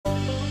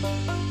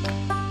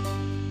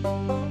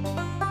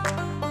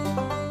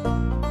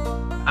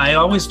I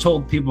always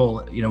told people,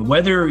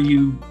 whether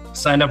you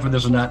signed up for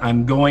this or not,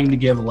 I'm going to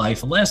give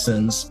life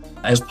lessons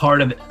as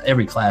part of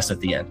every class at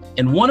the end.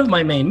 And one of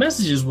my main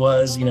messages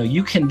was,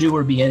 you can do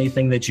or be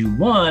anything that you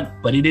want,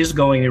 but it is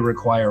going to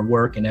require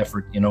work and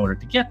effort in order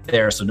to get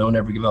there. So don't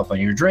ever give up on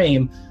your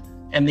dream.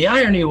 And the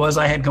irony was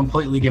I had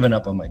completely given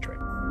up on my dream.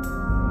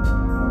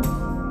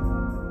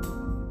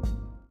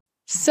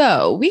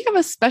 So we have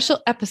a special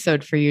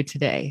episode for you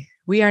today.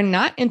 We are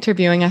not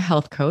interviewing a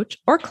health coach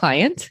or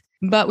client,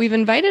 but we've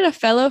invited a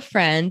fellow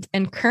friend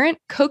and current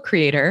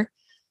co-creator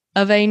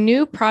of a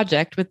new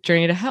project with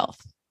Journey to Health,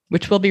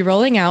 which will be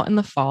rolling out in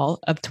the fall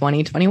of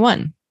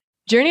 2021.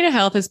 Journey to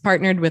Health has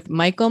partnered with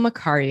Michael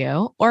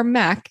Macario, or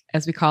Mac,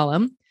 as we call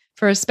him,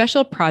 for a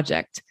special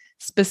project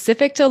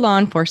specific to law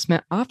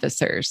enforcement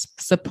officers,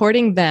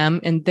 supporting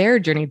them in their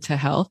journey to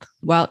health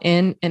while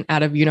in and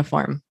out of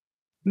uniform.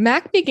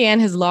 Mac began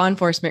his law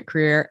enforcement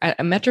career at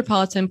a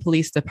Metropolitan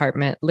Police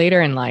Department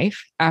later in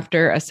life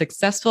after a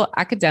successful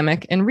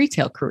academic and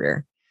retail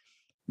career.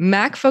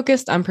 Mac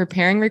focused on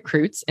preparing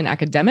recruits in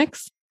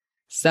academics,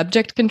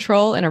 subject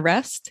control and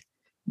arrest,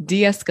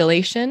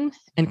 de-escalation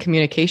and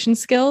communication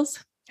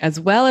skills, as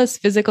well as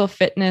physical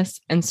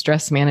fitness and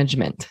stress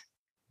management.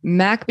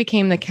 Mac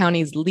became the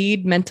county's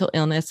lead mental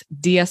illness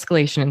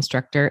de-escalation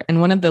instructor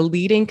and one of the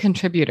leading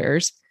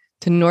contributors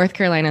to North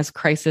Carolina's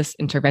crisis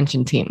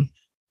intervention team.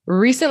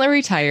 Recently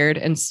retired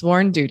and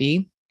sworn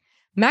duty,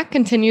 Mac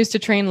continues to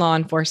train law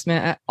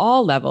enforcement at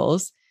all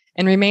levels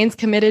and remains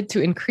committed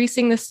to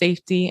increasing the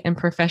safety and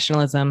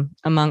professionalism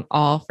among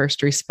all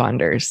first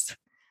responders.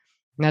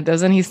 Now,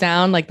 doesn't he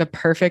sound like the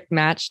perfect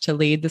match to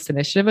lead this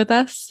initiative with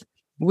us?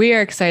 We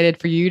are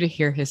excited for you to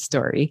hear his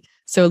story.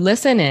 So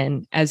listen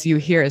in as you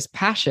hear his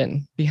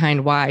passion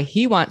behind why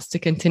he wants to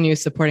continue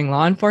supporting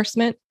law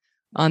enforcement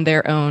on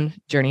their own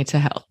journey to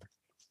health.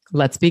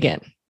 Let's begin.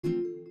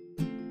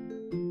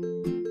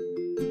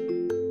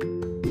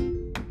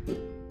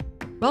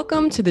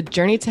 Welcome to the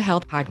Journey to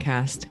Health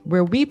podcast,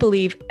 where we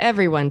believe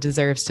everyone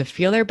deserves to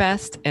feel their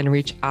best and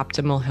reach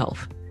optimal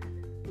health.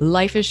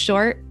 Life is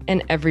short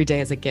and every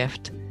day is a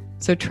gift,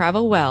 so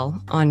travel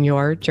well on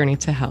your journey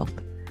to health.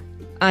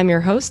 I'm your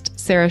host,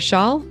 Sarah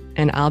Schall,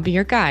 and I'll be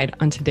your guide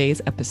on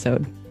today's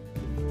episode.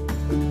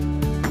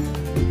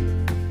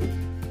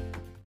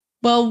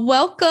 Well,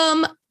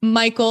 welcome,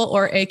 Michael,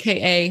 or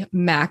AKA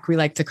Mac, we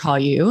like to call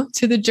you,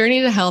 to the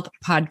Journey to Health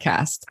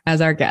podcast as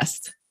our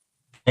guest.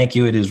 Thank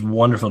you. It is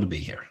wonderful to be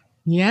here.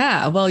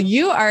 Yeah. Well,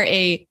 you are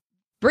a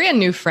brand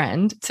new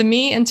friend to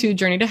me and to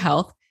Journey to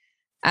Health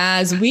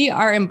as we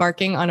are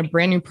embarking on a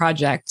brand new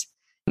project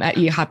at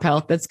eHop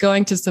Health that's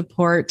going to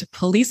support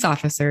police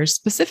officers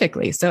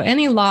specifically. So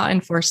any law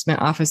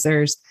enforcement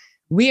officers,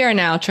 we are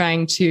now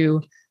trying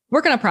to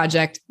work on a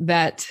project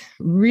that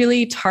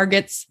really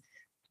targets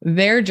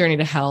their journey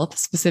to health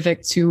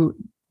specific to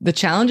the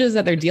challenges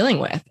that they're dealing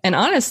with. And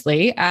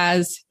honestly,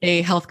 as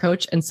a health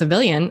coach and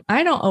civilian,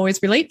 I don't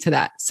always relate to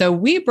that. So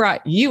we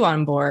brought you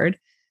on board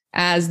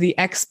as the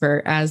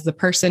expert, as the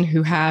person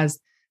who has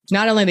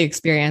not only the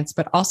experience,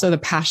 but also the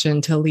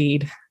passion to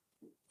lead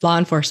law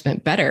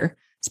enforcement better,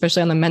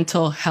 especially on the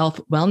mental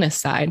health wellness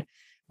side.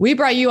 We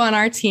brought you on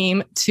our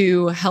team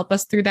to help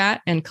us through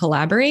that and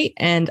collaborate.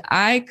 And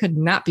I could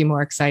not be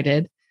more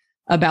excited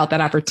about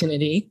that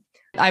opportunity.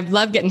 I've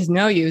loved getting to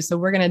know you. So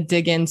we're going to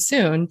dig in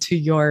soon to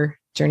your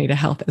journey to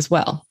health as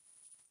well.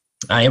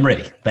 I am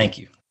ready. Thank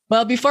you.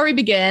 Well, before we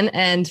begin,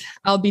 and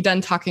I'll be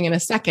done talking in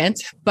a second,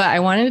 but I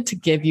wanted to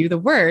give you the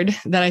word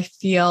that I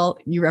feel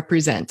you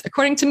represent,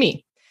 according to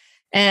me.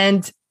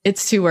 And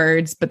it's two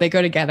words, but they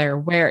go together,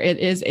 where it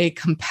is a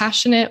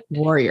compassionate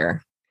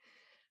warrior,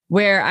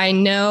 where I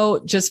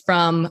know just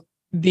from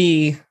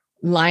the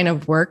line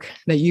of work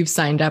that you've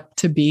signed up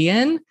to be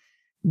in,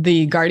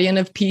 the guardian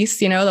of peace,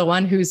 the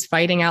one who's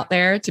fighting out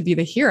there to be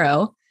the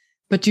hero,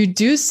 but you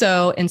do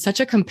so in such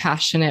a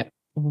compassionate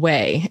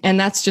way. And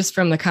that's just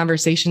from the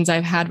conversations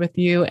I've had with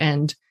you.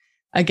 And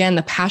again,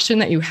 the passion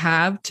that you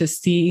have to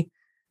see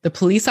the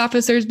police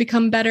officers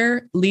become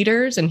better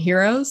leaders and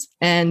heroes,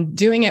 and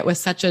doing it with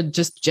such a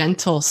just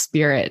gentle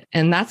spirit.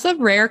 And that's a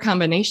rare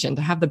combination,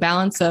 to have the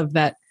balance of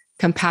that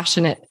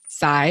compassionate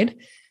side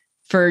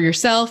for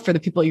yourself, for the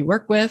people you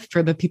work with,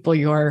 for the people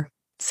you're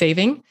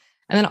saving.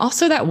 And then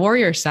also that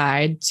warrior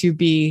side to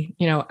be,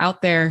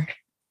 out there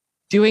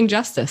doing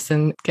justice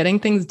and getting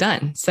things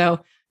done. So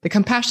the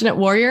compassionate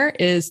warrior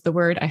is the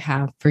word I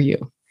have for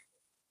you.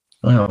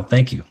 Well,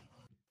 thank you.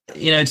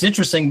 It's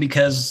interesting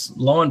because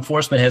law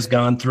enforcement has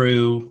gone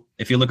through,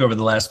 if you look over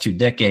the last 2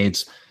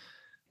 decades,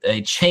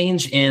 a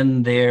change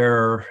in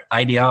their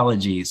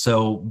ideology.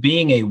 So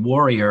being a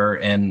warrior,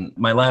 and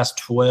my last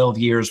 12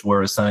 years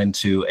were assigned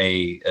to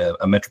a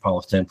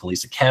Metropolitan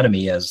Police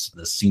Academy as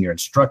the senior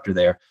instructor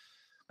there.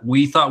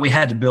 We thought we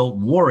had to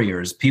build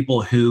warriors,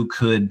 people who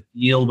could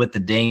deal with the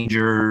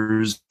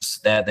dangers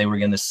that they were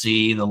going to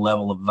see, the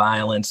level of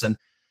violence. And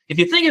if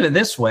you think of it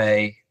this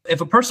way, if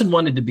a person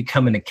wanted to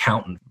become an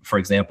accountant, for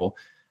example,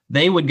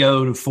 they would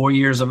go to 4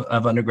 years of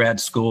undergrad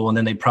school, and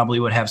then they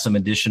probably would have some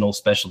additional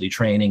specialty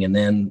training, and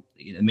then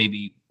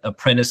maybe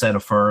apprentice at a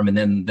firm, and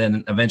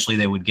then eventually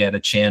they would get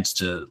a chance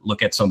to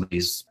look at some of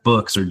these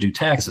books or do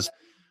taxes.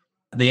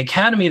 The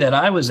academy that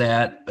I was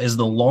at is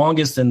the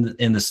longest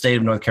in the state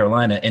of North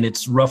Carolina, and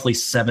it's roughly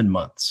 7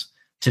 months.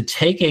 To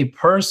take a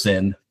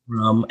person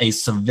from a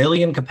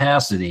civilian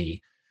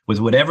capacity with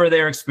whatever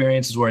their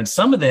experiences were, and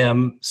some of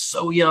them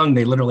so young,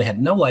 they literally had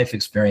no life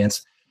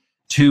experience,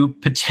 to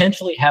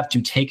potentially have to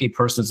take a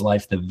person's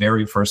life the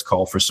very first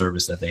call for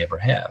service that they ever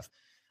have.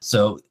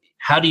 So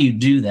how do you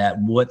do that?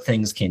 What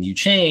things can you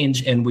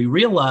change? And we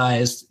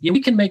realized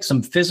we can make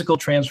some physical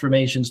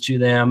transformations to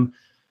them.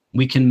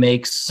 We can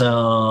make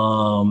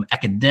some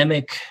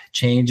academic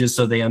changes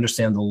so they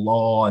understand the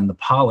law and the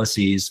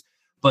policies.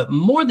 But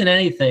more than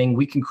anything,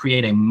 we can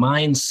create a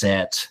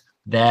mindset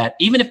that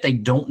even if they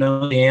don't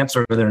know the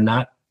answer or they're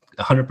not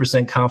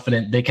 100%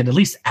 confident, they can at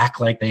least act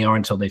like they are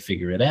until they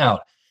figure it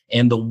out.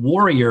 And the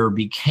warrior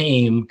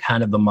became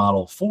kind of the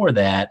model for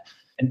that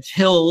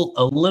until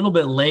a little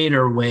bit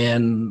later,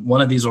 when one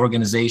of these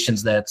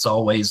organizations that's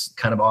always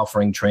kind of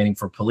offering training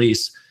for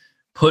police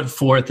put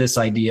forth this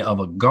idea of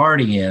a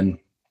guardian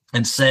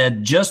and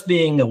said just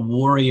being a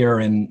warrior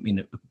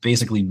and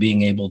basically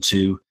being able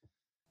to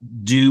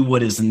do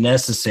what is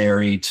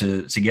necessary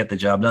to get the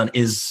job done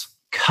is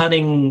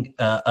cutting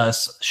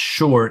us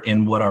short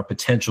in what our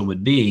potential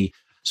would be.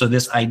 So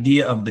this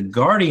idea of the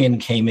guardian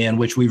came in,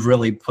 which we've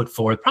really put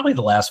forth probably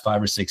the last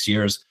 5 or 6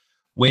 years,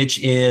 which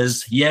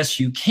is, yes,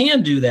 you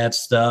can do that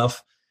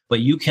stuff, but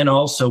you can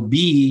also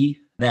be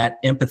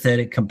that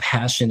empathetic,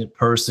 compassionate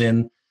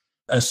person.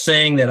 A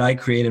saying that I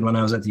created when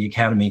I was at the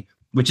academy,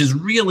 which is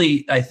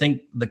really, I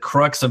think, the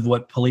crux of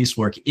what police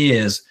work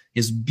is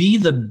be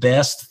the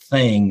best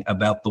thing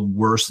about the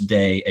worst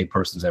day a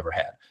person's ever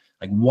had.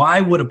 Like,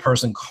 why would a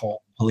person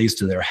call police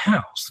to their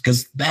house?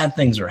 Because bad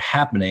things are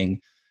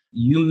happening.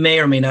 You may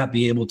or may not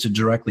be able to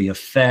directly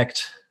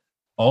affect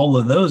all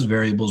of those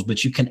variables,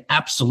 but you can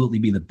absolutely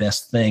be the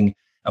best thing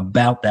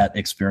about that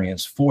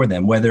experience for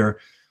them. Whether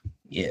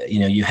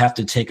you have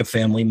to take a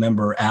family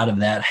member out of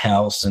that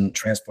house and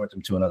transport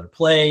them to another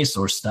place,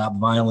 or stop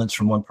violence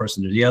from one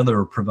person to the other,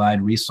 or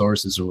provide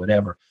resources or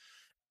whatever.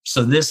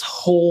 So this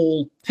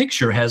whole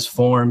picture has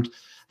formed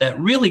that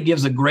really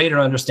gives a greater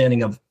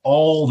understanding of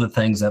all the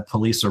things that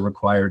police are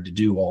required to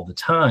do all the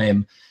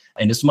time.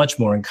 And it's much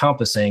more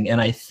encompassing.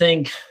 And I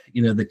think,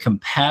 the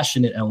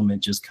compassionate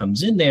element just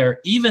comes in there,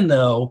 even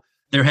though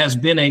there has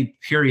been a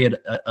period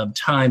of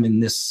time in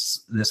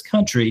this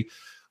country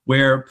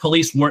where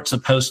police weren't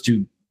supposed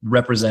to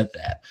represent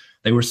that.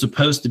 They were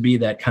supposed to be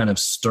that kind of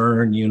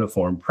stern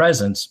uniform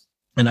presence.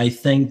 And I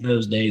think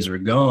those days are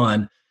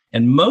gone.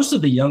 And most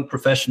of the young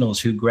professionals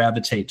who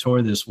gravitate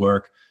toward this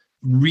work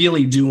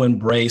really do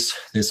embrace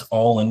this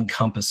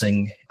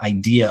all-encompassing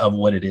idea of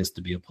what it is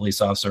to be a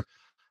police officer.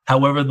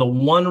 However, the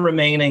one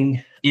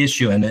remaining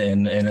issue,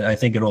 and I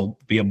think it'll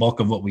be a bulk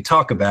of what we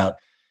talk about,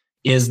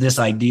 is this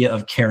idea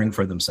of caring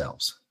for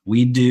themselves.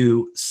 We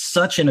do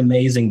such an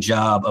amazing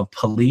job of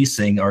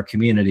policing our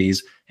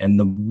communities and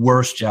the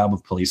worst job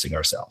of policing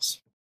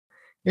ourselves.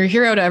 You're a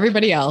hero to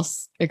everybody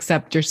else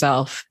except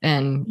yourself,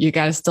 and you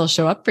got to still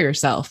show up for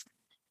yourself.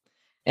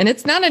 And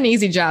it's not an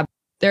easy job.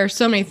 There are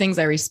so many things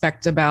I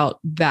respect about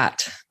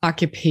that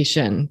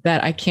occupation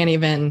that I can't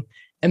even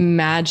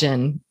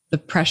imagine the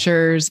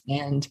pressures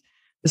and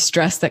the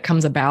stress that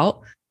comes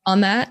about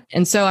on that.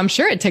 And so I'm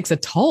sure it takes a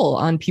toll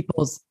on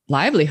people's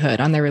livelihood,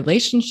 on their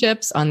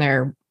relationships, on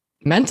their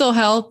mental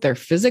health, their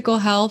physical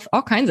health,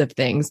 all kinds of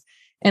things.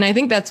 And I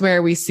think that's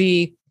where we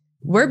see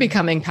we're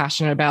becoming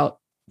passionate about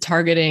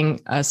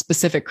targeting a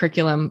specific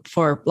curriculum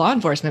for law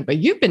enforcement, but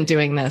you've been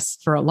doing this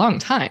for a long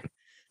time.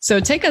 So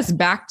take us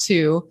back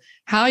to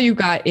how you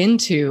got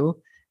into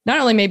not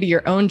only maybe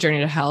your own journey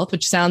to health,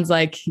 which sounds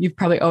like you've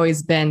probably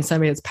always been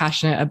somebody that's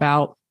passionate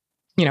about,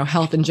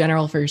 health in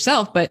general for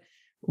yourself, but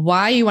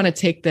why you want to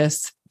take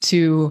this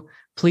to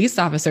police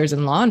officers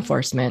and law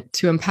enforcement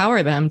to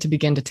empower them to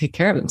begin to take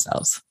care of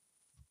themselves.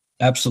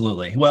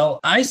 Absolutely.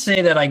 Well, I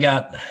say that I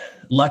got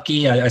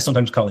lucky. I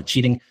sometimes call it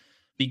cheating,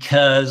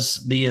 because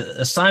the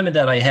assignment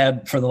that I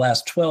had for the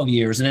last 12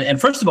 years, and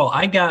first of all,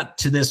 I got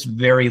to this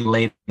very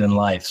late in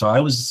life. So I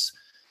was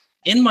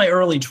in my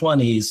early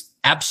 20s,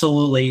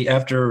 absolutely.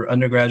 After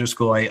undergraduate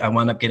school, I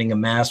wound up getting a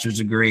master's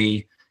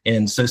degree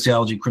in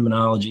sociology,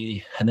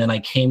 criminology. And then I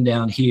came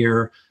down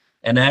here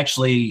and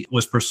actually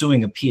was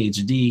pursuing a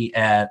PhD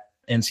at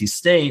NC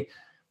State,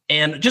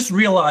 and just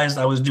realized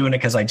I was doing it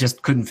because I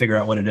just couldn't figure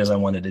out what it is I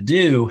wanted to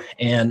do,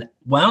 and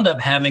wound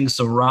up having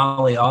some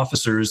Raleigh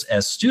officers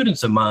as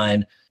students of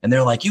mine. And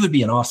they're like, you would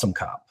be an awesome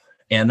cop.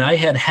 And I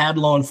had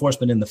law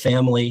enforcement in the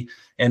family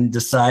and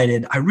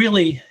decided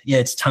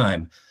it's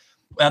time.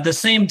 At the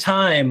same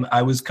time,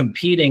 I was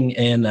competing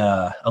in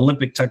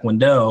Olympic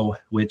Taekwondo,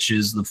 which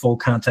is the full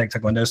contact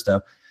Taekwondo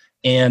stuff,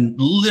 and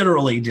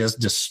literally just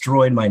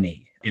destroyed my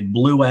knee. It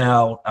blew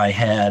out. I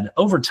had,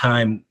 over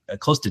time,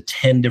 close to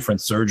 10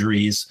 different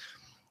surgeries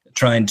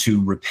trying to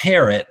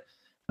repair it.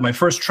 My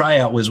first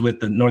tryout was with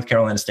the North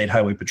Carolina State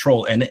Highway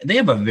Patrol, and they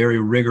have a very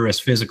rigorous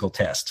physical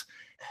test.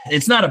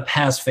 It's not a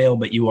pass-fail,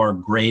 but you are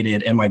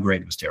graded, and my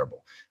grade was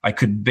terrible. I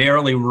could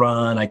barely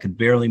run. I could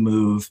barely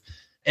move.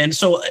 And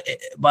so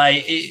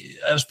I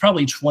was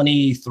probably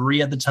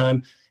 23 at the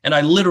time, and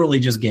I literally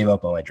just gave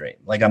up on my dream.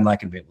 Like, I'm not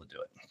going to be able to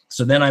do it.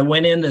 So then I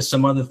went into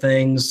some other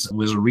things,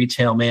 was a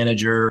retail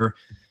manager,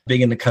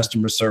 big into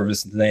customer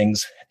service and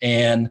things,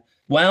 and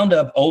wound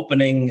up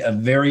opening a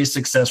very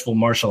successful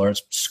martial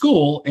arts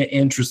school.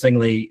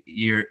 Interestingly,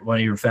 one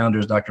of your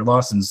founders, Dr.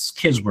 Lawson's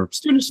kids were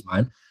students of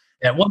mine.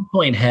 At one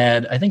point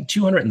had, I think,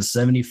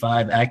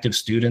 275 active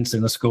students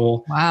in the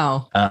school.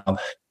 Wow.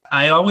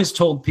 I always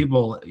told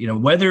people,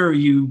 whether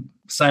you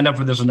sign up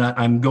for this or not,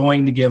 I'm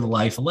going to give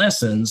life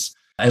lessons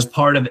as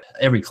part of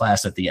every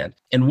class at the end.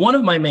 And one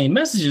of my main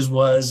messages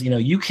was,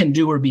 you can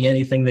do or be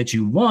anything that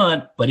you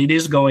want, but it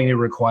is going to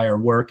require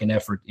work and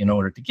effort in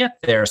order to get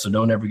there. So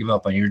don't ever give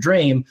up on your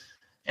dream.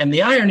 And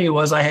the irony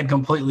was I had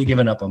completely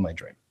given up on my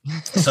dream.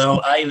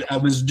 So I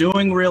was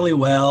doing really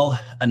well.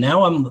 And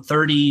now I'm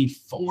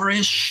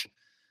 34-ish.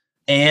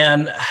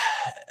 And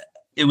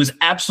it was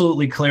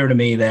absolutely clear to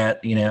me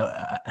that,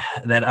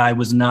 that I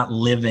was not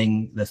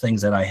living the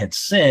things that I had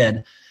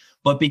said.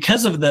 But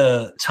because of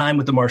the time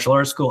with the martial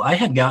arts school, I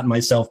had gotten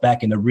myself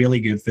back into really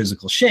good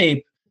physical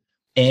shape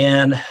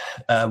and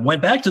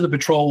went back to the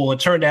patrol. Well, it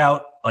turned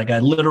out like I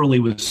literally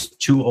was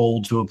too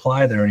old to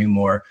apply there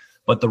anymore.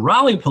 But the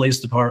Raleigh Police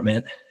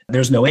Department,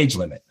 there's no age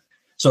limit.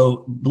 So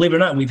believe it or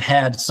not, we've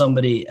had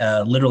somebody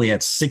literally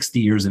at 60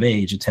 years of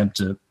age attempt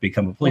to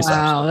become a police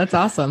officer. Wow, that's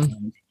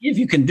awesome. If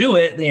you can do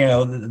it,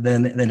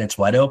 then it's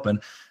wide open.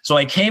 So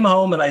I came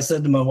home and I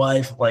said to my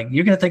wife, like,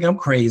 you're going to think I'm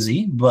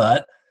crazy,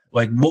 but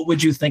like, what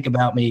would you think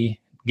about me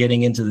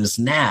getting into this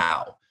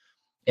now?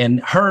 And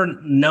her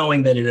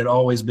knowing that it had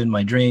always been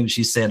my dream,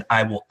 she said,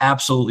 I will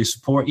absolutely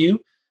support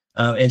you.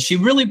 And she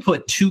really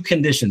put two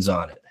conditions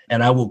on it.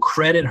 And I will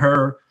credit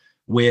her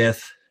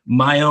with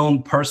my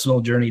own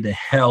personal journey to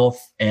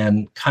health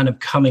and kind of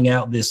coming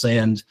out this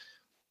end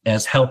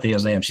as healthy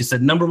as I am. She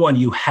said, number one,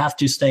 you have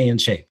to stay in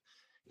shape.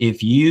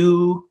 If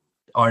you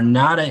are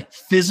not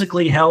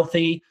physically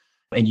healthy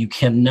and you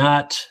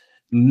cannot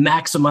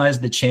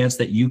maximize the chance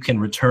that you can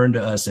return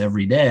to us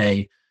every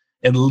day,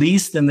 at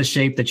least in the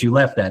shape that you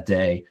left that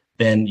day,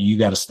 then you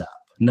got to stop.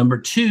 Number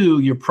two,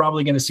 you're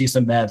probably going to see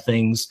some bad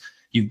things.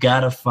 You've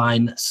got to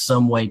find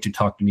some way to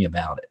talk to me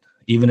about it,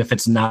 even if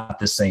it's not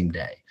the same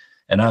day.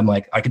 And I'm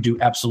like, I could do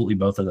absolutely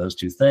both of those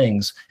two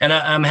things. And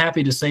I'm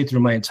happy to say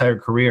through my entire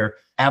career,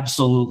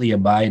 absolutely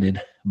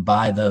abided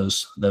by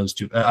those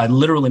two. I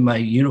literally, my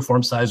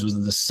uniform size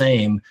was the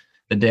same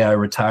the day I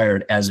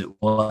retired as it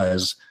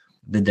was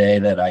the day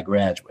that I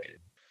graduated.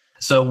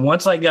 So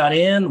once I got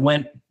in,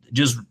 went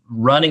just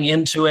running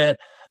into it.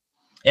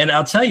 And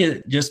I'll tell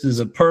you, just as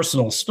a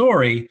personal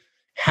story,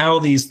 how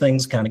these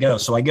things kind of go.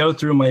 So I go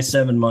through my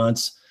 7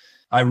 months.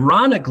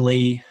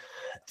 Ironically,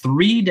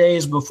 3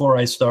 days before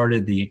I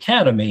started the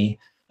academy,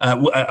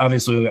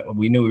 obviously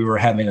we knew we were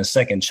having a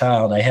second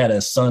child. I had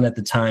a son at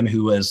the time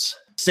who was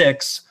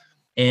 6,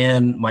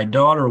 and my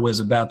daughter was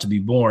about to be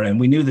born. And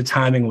we knew the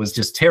timing was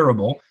just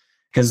terrible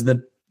because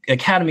the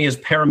academy is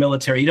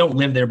paramilitary. You don't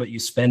live there, but you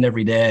spend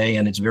every day,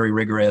 and it's very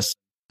rigorous.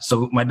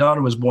 So my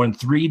daughter was born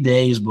 3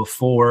 days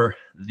before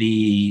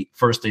the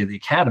first day of the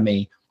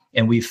academy,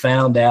 and we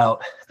found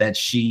out that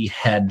she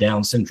had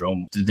Down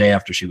syndrome the day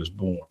after she was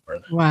born.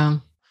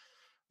 Wow.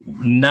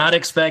 Not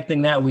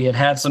expecting that. We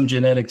had some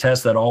genetic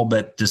tests that all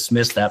but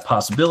dismissed that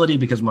possibility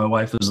because my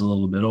wife was a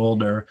little bit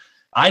older.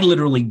 I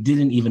literally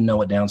didn't even know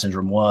what Down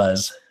syndrome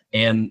was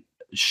and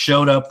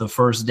showed up the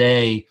first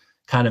day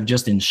kind of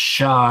just in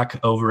shock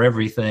over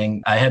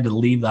everything. I had to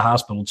leave the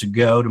hospital to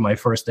go to my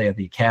first day at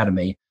the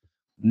academy,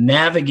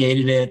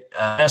 navigated it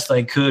best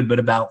I could, but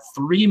about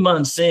 3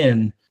 months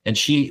in, and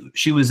she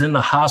was in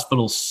the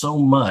hospital so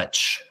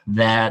much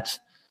that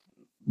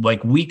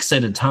like weeks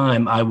at a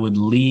time, I would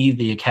leave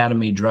the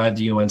academy, drive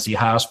to UNC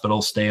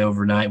hospital, stay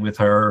overnight with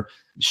her,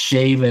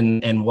 shave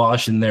and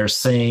wash in their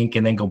sink,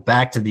 and then go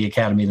back to the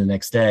academy the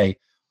next day.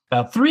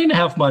 About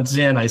 3.5 months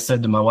in, I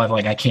said to my wife,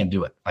 like, I can't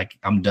do it. Like,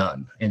 I'm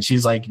done. And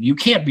she's like, you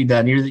can't be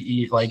done.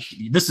 You're like,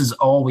 this is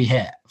all we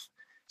have.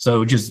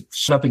 So just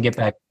shut up and get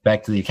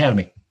back to the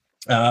academy.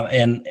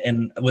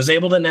 And was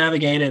able to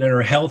navigate it. And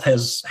her health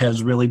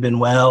has really been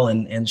well,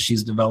 and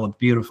she's developed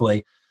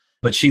beautifully.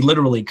 But she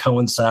literally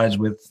coincides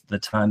with the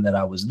time that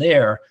I was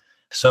there.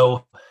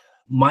 So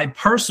my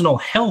personal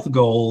health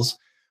goals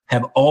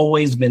have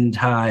always been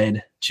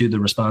tied to the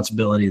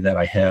responsibility that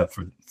I have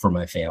for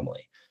my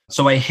family.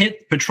 So I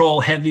hit patrol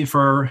heavy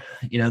for,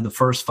 the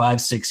first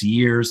 5-6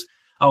 years.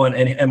 Oh,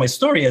 and my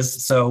story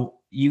is, so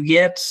you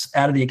get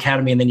out of the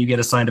academy and then you get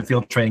assigned a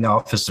field training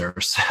officer.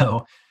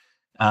 So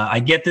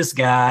I get this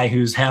guy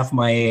who's half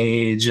my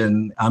age,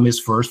 and I'm his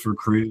first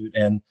recruit.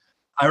 And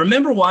I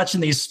remember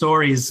watching these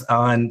stories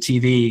on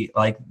TV,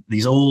 like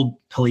these old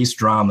police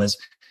dramas,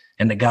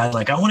 and the guy's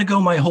like, I want to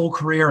go my whole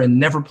career and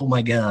never pull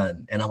my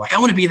gun. And I'm like, I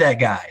want to be that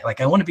guy. Like,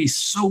 I want to be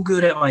so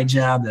good at my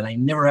job that I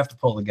never have to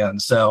pull the gun.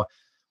 So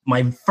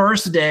My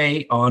first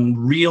day on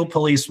real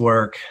police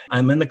work,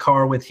 I'm in the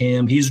car with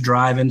him. He's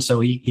driving, so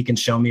he can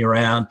show me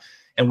around.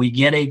 And we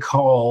get a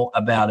call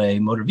about a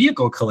motor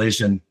vehicle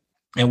collision.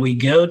 And we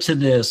go to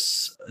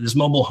this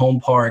mobile home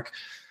park,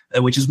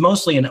 which is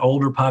mostly an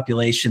older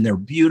population. They're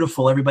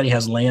beautiful. Everybody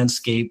has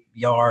landscape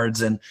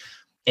yards.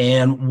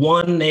 And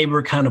one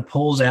neighbor kind of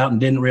pulls out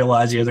and didn't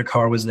realize the other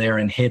car was there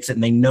and hits it.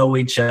 And they know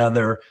each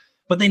other,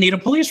 but they need a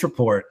police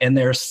report. And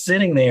they're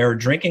sitting there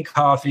drinking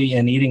coffee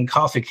and eating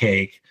coffee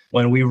cake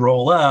when we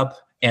roll up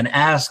and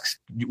ask,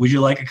 would you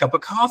like a cup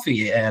of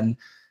coffee? And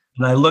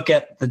I look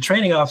at the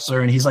training officer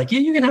and he's like, yeah,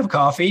 you can have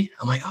coffee.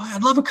 I'm like, oh,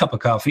 I'd love a cup of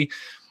coffee.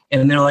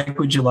 And they're like,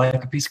 would you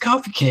like a piece of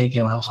coffee cake?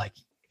 And I was like,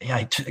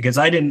 yeah, because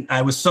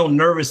I was so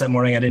nervous that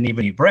morning, I didn't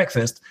even eat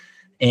breakfast.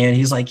 And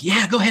he's like,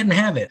 yeah, go ahead and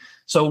have it.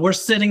 So we're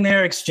sitting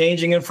there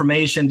exchanging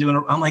information,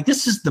 I'm like,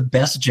 this is the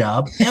best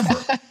job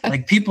ever.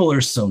 Like, people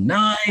are so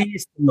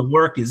nice and the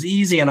work is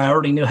easy. And I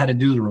already knew how to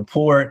do the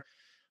report.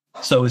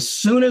 So as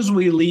soon as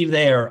we leave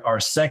there, our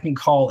second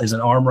call is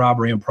an armed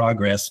robbery in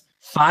progress.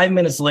 5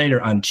 minutes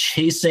later, I'm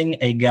chasing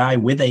a guy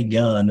with a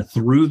gun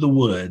through the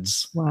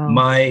woods. Wow.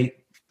 My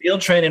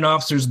field training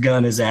officer's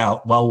gun is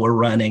out while we're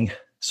running.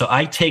 So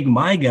I take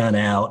my gun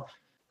out.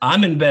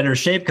 I'm in better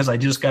shape because I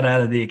just got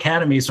out of the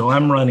academy. So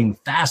I'm running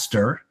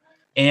faster.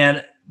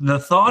 And the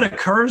thought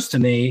occurs to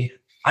me,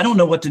 I don't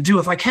know what to do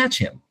if I catch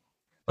him.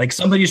 Like,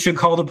 somebody should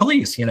call the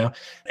police,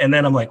 And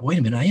then I'm like, wait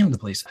a minute, I am the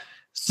police.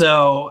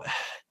 So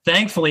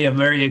thankfully, a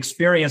very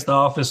experienced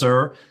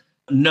officer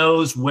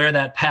knows where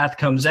that path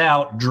comes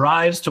out,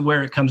 drives to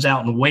where it comes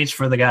out and waits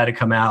for the guy to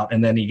come out.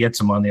 And then he gets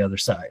him on the other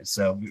side.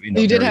 So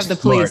you did have the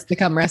police to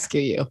come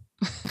rescue you.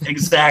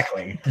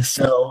 Exactly.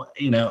 So,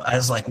 I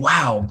was like,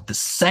 wow, the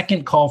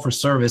second call for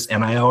service.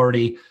 And I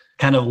already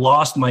kind of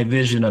lost my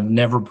vision of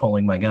never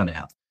pulling my gun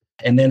out.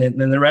 And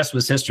then the rest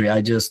was history.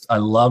 I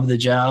love the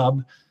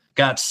job,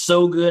 got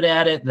so good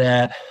at it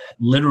that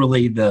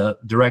literally the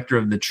director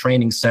of the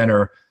training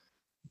center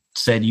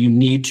said, you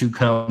need to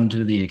come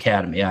to the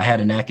academy. I had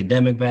an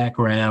academic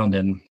background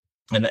and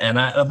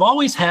I've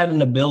always had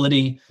an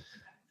ability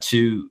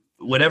to,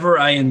 whatever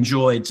I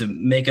enjoyed, to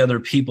make other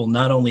people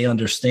not only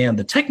understand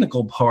the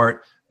technical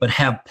part, but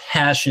have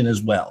passion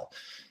as well.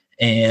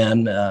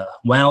 And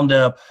wound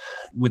up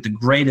with the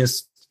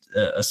greatest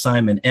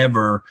assignment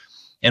ever,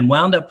 and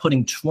wound up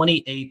putting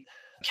 28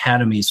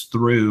 academies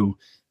through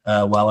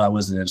while I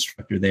was an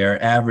instructor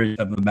there, average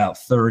of about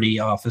 30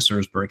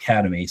 officers per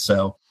academy.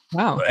 So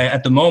wow.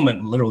 At the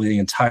moment, literally the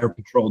entire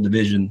patrol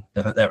division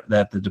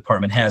that the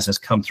department has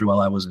come through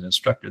while I was an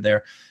instructor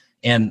there.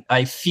 And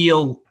I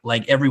feel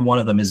like every one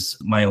of them is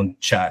my own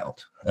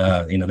child.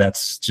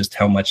 That's just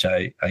how much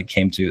I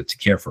came to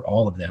care for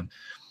all of them.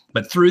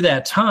 But through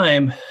that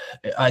time,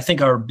 I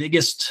think our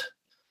biggest,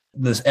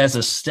 as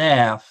a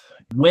staff,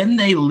 when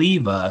they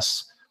leave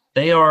us,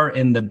 they are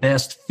in the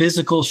best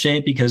physical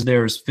shape because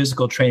there's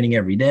physical training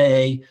every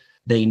day.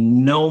 They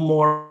know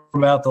more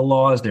about the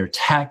laws. Their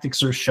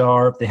tactics are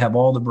sharp. They have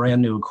all the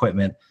brand new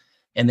equipment.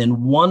 And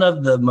then one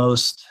of the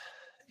most,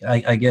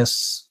 I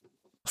guess,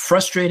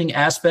 frustrating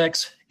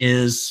aspects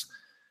is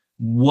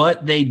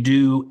what they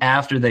do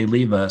after they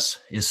leave us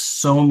is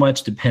so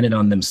much dependent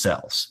on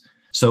themselves.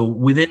 So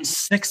within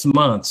 6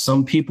 months,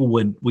 some people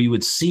we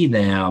would see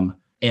them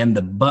and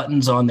the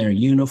buttons on their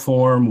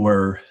uniform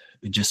were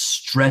just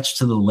stretched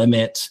to the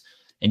limit.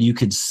 And you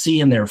could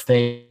see in their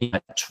face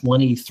at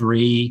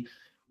 23,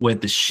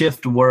 with the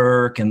shift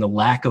work and the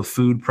lack of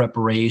food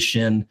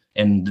preparation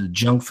and the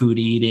junk food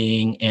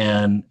eating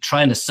and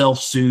trying to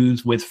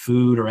self-soothe with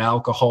food or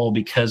alcohol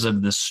because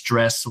of the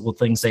stressful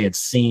things they had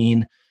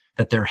seen,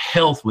 that their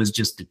health was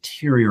just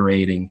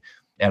deteriorating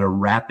at a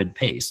rapid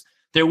pace.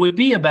 There would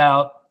be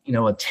about, a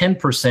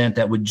 10%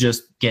 that would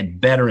just get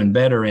better and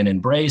better and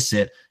embrace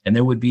it. And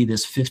there would be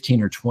this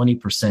 15 or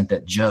 20%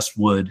 that just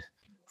would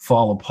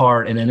fall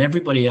apart. And then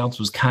everybody else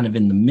was kind of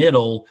in the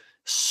middle,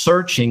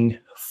 searching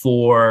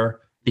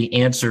for the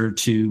answer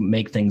to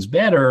make things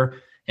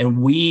better.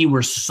 And we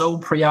were so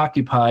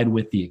preoccupied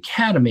with the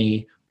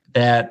academy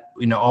that,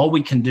 all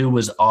we can do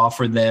was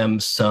offer them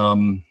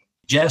some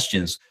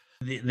suggestions.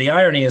 The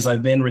irony is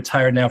I've been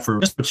retired now for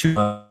just 2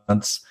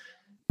 months.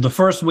 The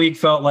first week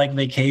felt like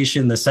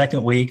vacation. The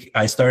second week,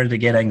 I started to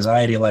get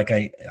anxiety, like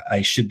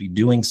I should be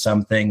doing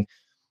something.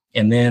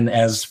 And then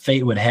as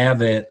fate would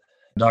have it,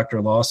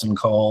 Dr. Lawson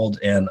called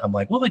and I'm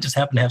like, well, I just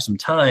happen to have some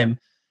time.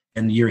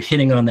 And you're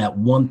hitting on that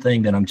one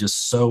thing that I'm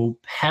just so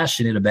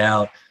passionate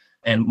about.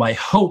 And my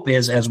hope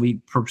is, as we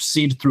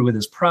proceed through with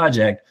this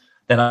project,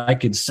 that I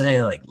could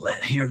say, like,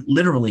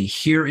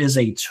 here is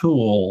a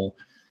tool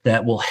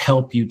that will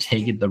help you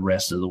take it the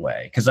rest of the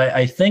way. Because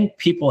I think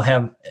people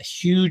have a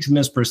huge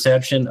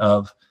misperception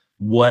of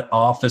what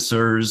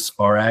officers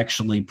are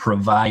actually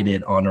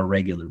provided on a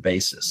regular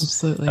basis.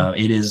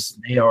 Absolutely.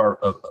 They are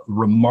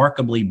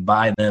remarkably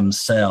by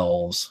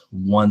themselves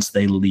once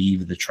they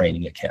leave the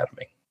training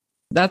academy.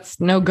 That's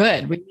no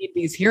good. We need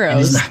these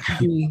heroes to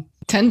be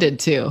tended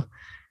to.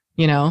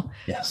 you know?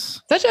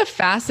 Yes. Such a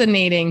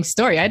fascinating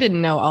story. I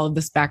didn't know all of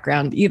this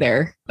background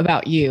either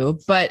about you,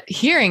 but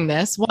hearing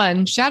this,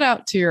 one, shout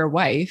out to your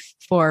wife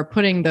for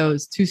putting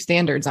those two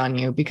standards on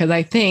you, because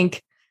I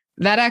think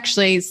that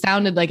actually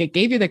sounded like it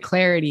gave you the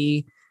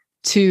clarity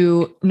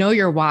to know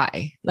your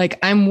why. Like,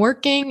 I'm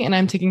working and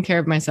I'm taking care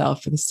of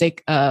myself for the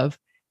sake of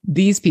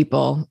these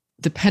people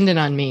dependent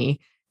on me.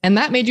 And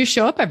that made you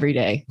show up every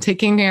day,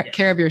 taking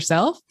care of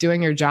yourself,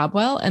 doing your job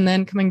well, and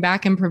then coming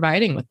back and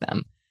providing with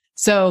them.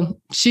 So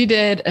she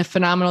did a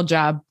phenomenal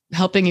job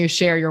helping you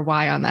share your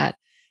why on that.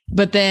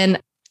 But then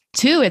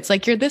two, it's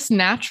like you're this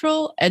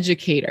natural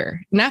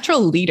educator,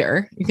 natural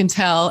leader. You can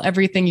tell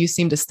everything you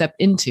seem to step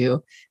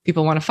into,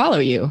 people want to follow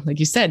you. Like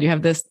you said, you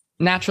have this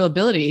natural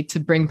ability to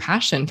bring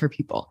passion for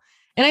people.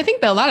 And I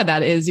think that a lot of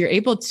that is you're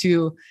able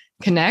to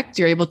connect,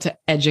 you're able to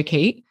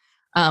educate,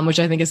 which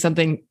I think is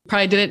something,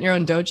 probably did it in your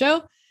own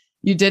dojo.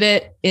 You did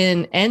it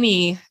in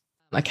any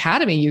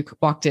academy you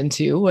walked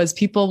into, was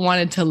people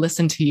wanted to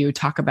listen to you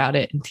talk about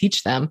it and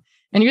teach them.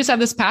 And you just have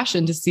this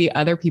passion to see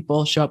other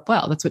people show up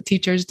well. That's what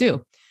teachers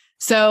do.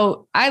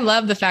 So I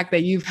love the fact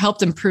that you've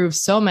helped improve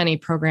so many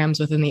programs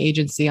within the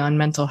agency on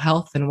mental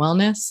health and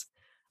wellness.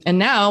 And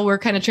now we're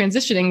kind of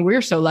transitioning.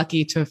 We're so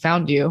lucky to have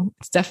found you.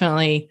 It's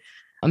definitely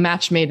a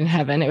match made in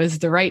heaven. It was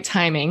the right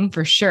timing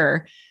for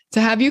sure to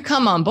have you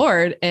come on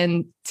board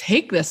and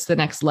take this to the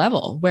next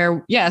level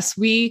where, yes,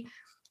 we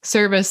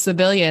service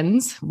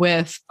civilians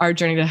with our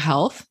journey to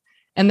health,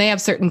 and they have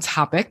certain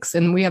topics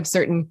and we have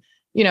certain,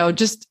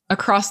 just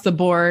across the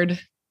board,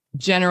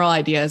 general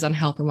ideas on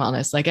health and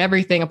wellness. Like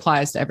everything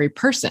applies to every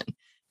person,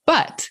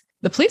 but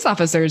the police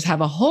officers have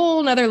a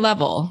whole nother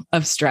level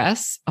of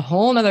stress, a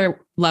whole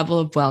nother level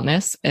of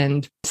wellness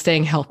and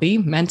staying healthy,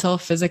 mental,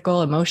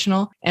 physical,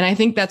 emotional. And I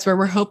think that's where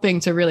we're hoping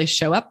to really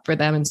show up for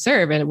them and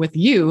serve, and with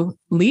you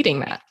leading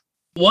that.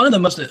 One of the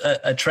most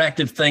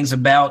attractive things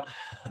about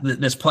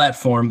this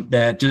platform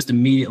that just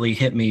immediately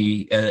hit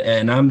me,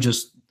 and I'm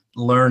just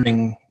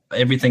learning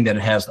everything that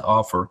it has to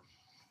offer,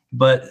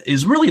 but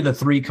is really the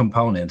three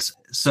components.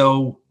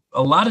 So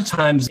a lot of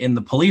times in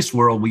the police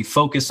world, we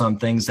focus on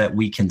things that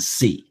we can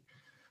see.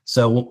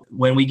 So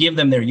when we give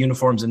them their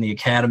uniforms in the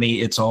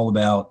academy, it's all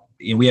about,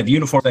 we have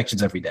uniform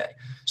inspections every day.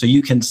 So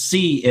you can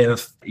see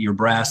if your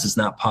brass is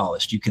not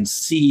polished. You can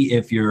see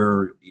if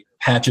your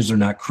patches are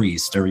not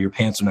creased or your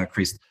pants are not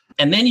creased.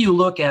 And then you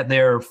look at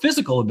their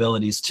physical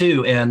abilities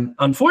too. And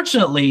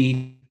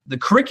unfortunately, the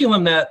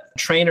curriculum that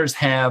trainers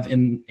have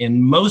in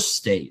most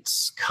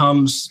states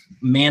comes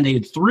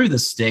mandated through the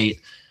state,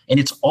 and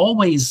it's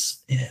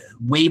always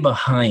way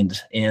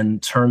behind in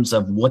terms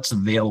of what's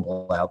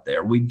available out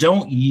there. We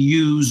don't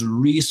use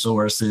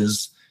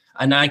resources,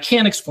 and I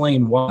can't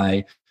explain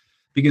why,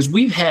 because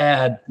we've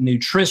had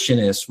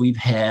nutritionists, we've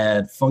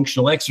had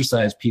functional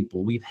exercise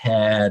people, we've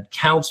had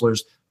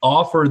counselors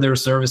offer their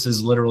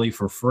services literally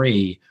for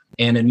free,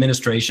 and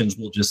administrations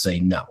will just say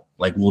no,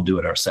 like we'll do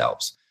it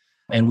ourselves.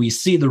 And we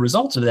see the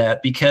results of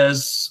that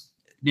because,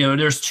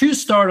 there's two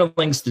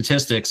startling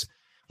statistics.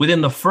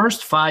 Within the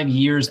first 5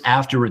 years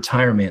after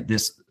retirement,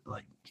 this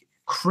like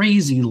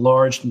crazy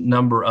large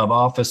number of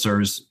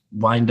officers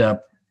wind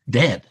up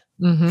dead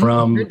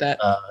from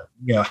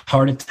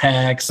heart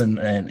attacks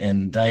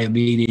and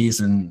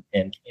diabetes and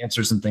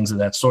cancers and things of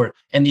that sort.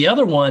 And the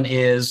other one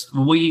is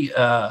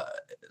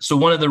so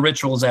one of the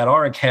rituals at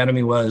our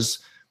academy was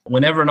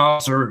whenever an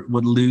officer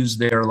would lose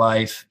their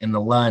life in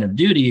the line of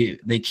duty,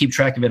 they keep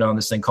track of it on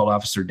this thing called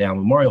Officer Down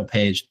Memorial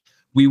page.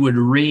 We would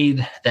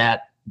read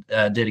that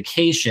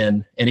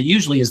dedication, and it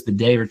usually is the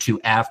day or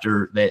two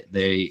after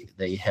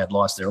they had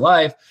lost their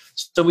life,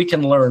 so we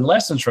can learn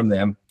lessons from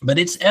them. But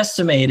it's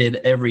estimated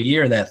every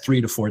year that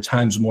 3 to 4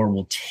 times more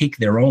will take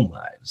their own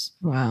lives.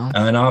 Wow.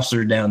 An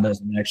officer down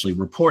doesn't actually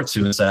report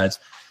suicides.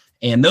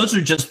 And those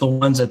are just the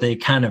ones that they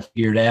kind of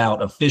figured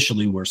out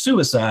officially were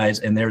suicides.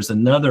 And there's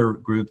another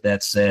group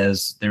that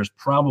says there's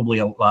probably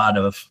a lot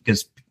of,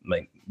 because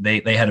like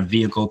they had a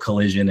vehicle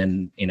collision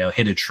and,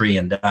 hit a tree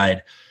and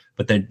died,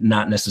 but they're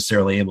not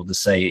necessarily able to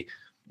say,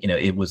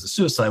 it was a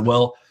suicide.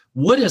 Well,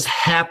 what has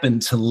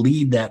happened to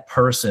lead that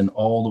person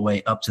all the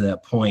way up to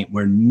that point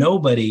where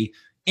nobody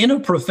in a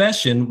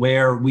profession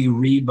where we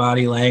read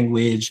body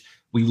language,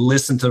 we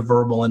listen to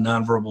verbal and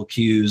nonverbal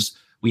cues,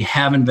 we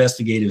have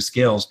investigative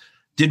skills,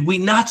 did we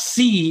not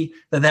see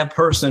that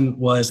person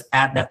was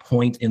at that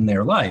point in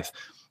their life?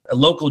 A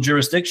local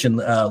jurisdiction,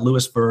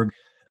 Lewisburg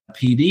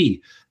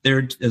PD,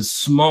 they're a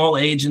small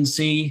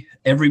agency.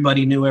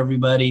 Everybody knew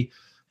everybody.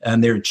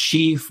 And their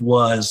chief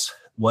was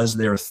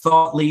their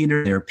thought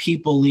leader, their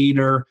people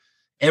leader.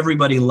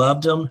 Everybody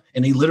loved him.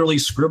 And he literally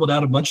scribbled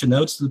out a bunch of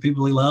notes to the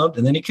people he loved.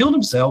 And then he killed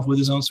himself with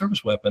his own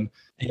service weapon.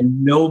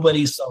 And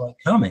nobody saw it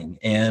coming.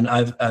 And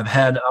I've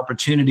had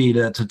opportunity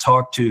to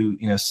talk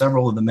to,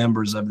 several of the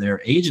members of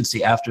their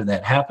agency after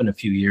that happened a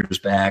few years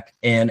back.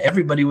 And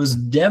everybody was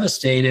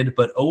devastated,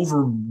 but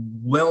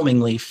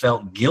overwhelmingly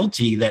felt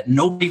guilty that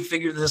nobody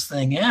figured this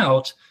thing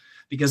out,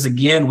 Because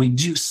again, we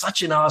do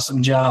such an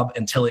awesome job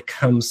until it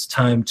comes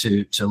time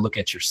to look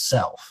at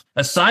yourself.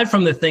 Aside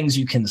from the things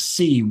you can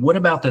see, what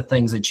about the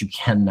things that you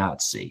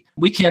cannot see?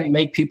 We can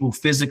make people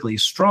physically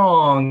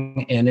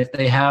strong, and if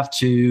they have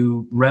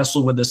to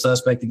wrestle with the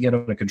suspect to get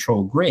under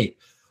control, great.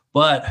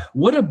 But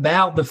what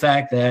about the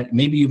fact that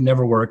maybe you've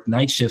never worked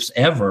night shifts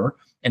ever,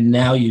 and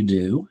now you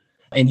do,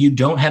 and you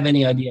don't have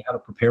any idea how to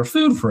prepare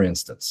food, for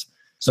instance?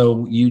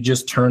 So you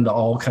just turn to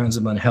all kinds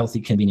of unhealthy,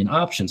 convenient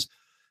options.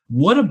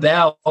 What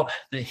about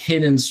the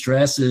hidden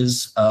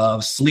stresses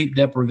of sleep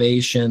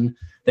deprivation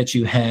that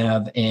you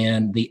have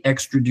and the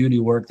extra duty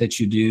work that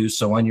you do?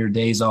 So on your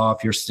days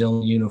off, you're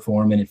still in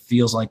uniform and it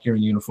feels like you're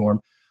in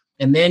uniform.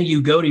 And then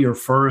you go to your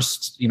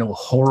first,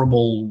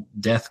 horrible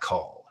death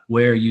call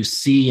where you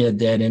see a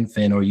dead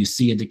infant or you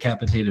see a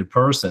decapitated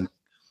person,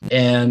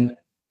 and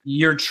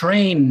you're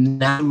trained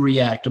not to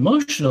react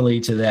emotionally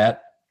to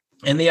that.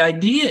 And the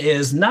idea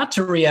is not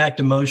to react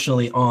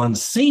emotionally on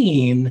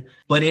scene,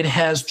 but it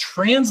has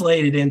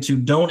translated into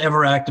don't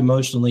ever act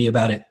emotionally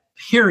about it,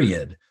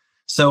 period.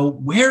 So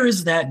where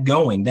is that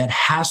going? That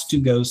has to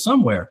go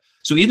somewhere.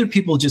 So either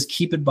people just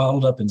keep it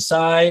bottled up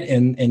inside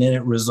and then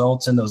it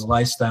results in those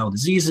lifestyle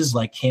diseases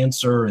like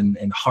cancer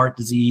and heart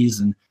disease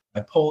and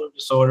bipolar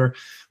disorder,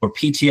 or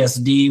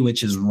PTSD,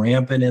 which is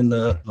rampant in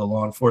the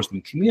law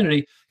enforcement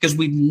community because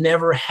we've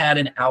never had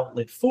an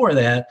outlet for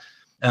that.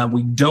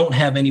 We don't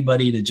have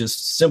anybody to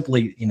just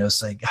simply,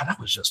 say, God, that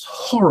was just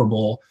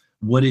horrible.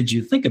 What did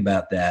you think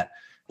about that?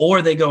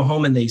 Or they go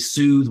home and they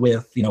soothe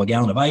with, a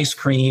gallon of ice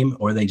cream,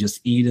 or they just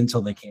eat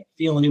until they can't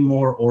feel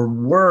anymore, or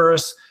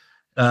worse,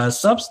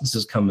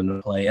 substances come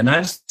into play. And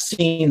I've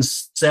seen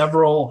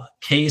several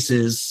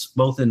cases,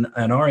 both in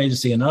our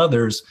agency and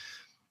others,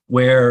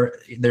 where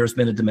there's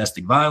been a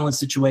domestic violence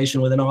situation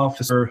with an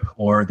officer,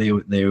 or they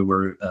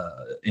were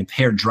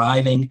impaired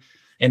driving.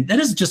 And that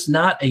is just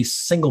not a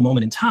single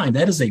moment in time.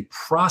 That is a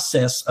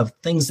process of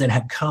things that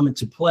have come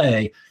into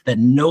play that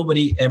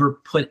nobody ever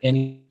put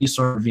any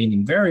sort of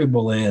intervening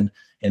variable in.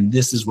 And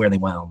this is where they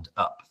wound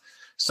up.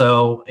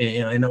 So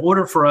in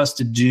order for us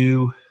to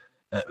do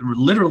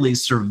literally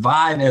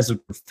survive as a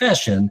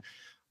profession,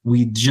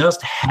 we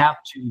just have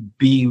to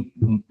be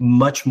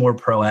much more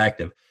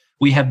proactive.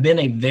 We have been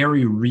a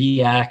very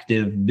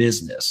reactive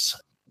business.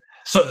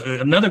 So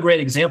another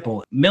great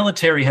example,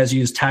 military has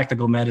used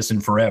tactical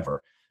medicine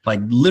forever. Like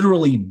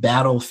literally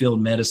battlefield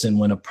medicine.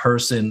 When a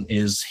person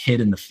is hit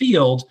in the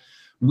field,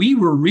 we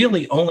were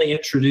really only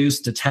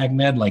introduced to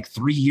TACMED like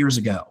 3 years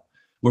ago,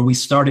 where we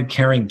started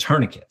carrying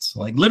tourniquets.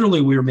 Like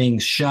literally we were being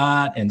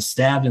shot and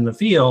stabbed in the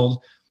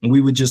field, and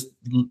we would just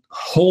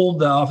hold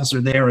the officer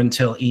there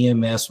until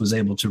EMS was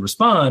able to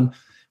respond.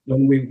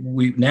 When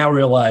we now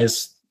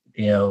realize,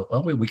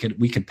 we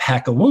could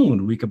pack a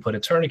wound, we could put a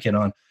tourniquet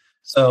on.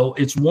 So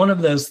it's one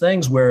of those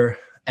things where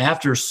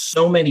after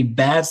so many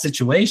bad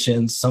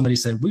situations, somebody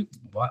said,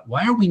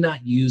 why are we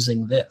not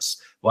using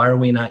this? Why are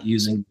we not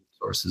using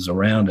resources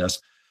around us?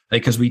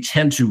 Because we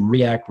tend to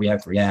react.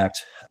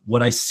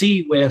 What I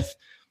see with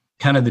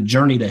kind of the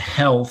journey to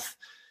health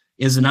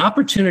is an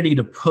opportunity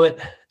to put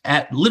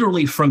at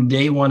literally from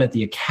day one at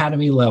the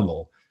academy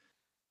level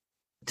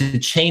to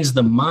change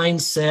the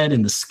mindset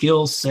and the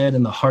skill set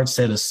and the heart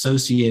set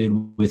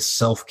associated with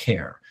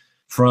self-care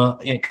from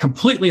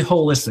completely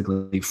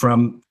holistically,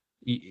 from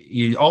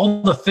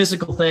all the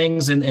physical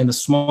things and the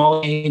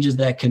small changes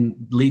that can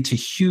lead to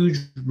huge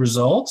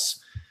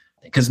results,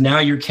 because now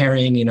you're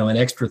carrying, an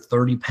extra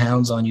 30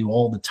 pounds on you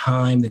all the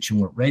time that you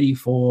weren't ready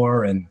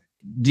for, and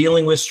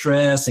dealing with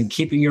stress and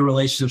keeping your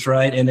relationships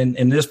right. And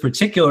in this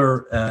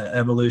particular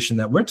evolution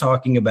that we're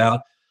talking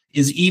about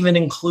is even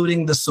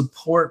including the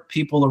support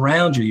people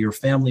around you, your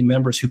family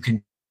members who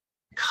can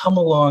come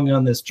along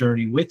on this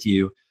journey with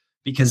you,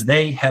 because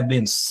they have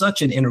been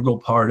such an integral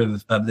part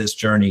of this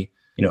journey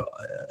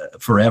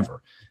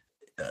forever.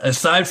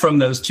 Aside from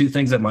those two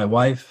things that my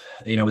wife,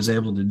 was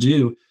able to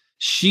do,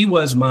 she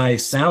was my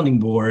sounding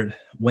board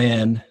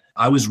when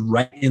I was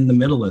right in the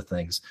middle of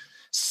things.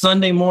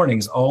 Sunday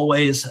mornings,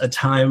 always a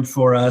time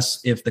for us,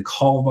 if the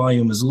call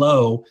volume is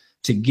low,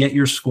 to get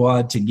your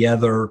squad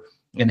together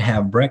and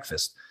have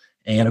breakfast.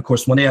 And of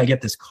course, one day I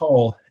get this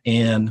call,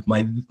 and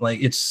I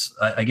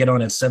get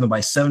on at 7.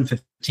 By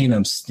 7:15,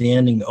 I'm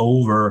standing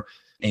over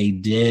a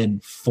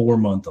dead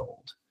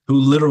 4-month-old who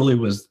literally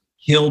was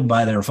killed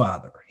by their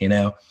father,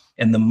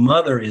 and the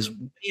mother is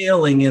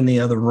wailing in the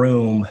other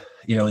room,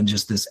 in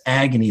just this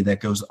agony that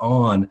goes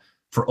on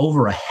for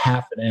over a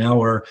half an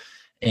hour.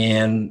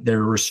 And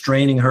they're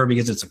restraining her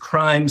because it's a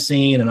crime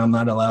scene and I'm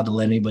not allowed to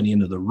let anybody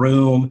into the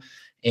room.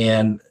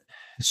 And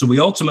so we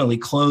ultimately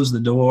close the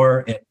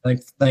door,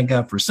 and thank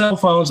God for cell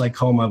phones. I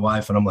call my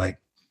wife and I'm like,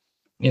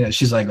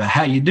 she's like,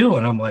 how you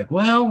doing? I'm like,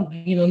 well,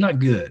 not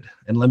good.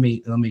 And let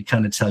me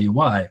kind of tell you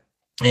why.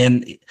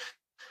 And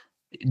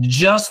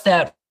just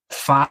that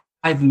 5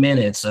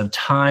 minutes of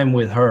time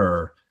with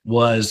her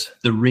was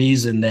the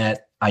reason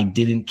that I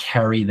didn't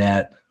carry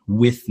that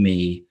with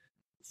me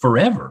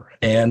forever.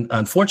 And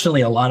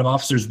unfortunately, a lot of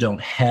officers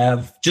don't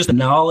have just the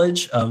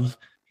knowledge of,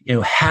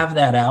 have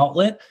that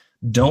outlet.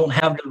 don't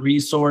have the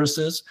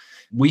resources.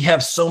 We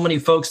have so many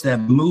folks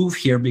that move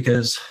here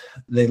because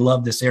they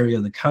love this area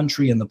of the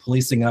country and the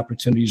policing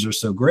opportunities are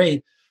so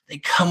great. They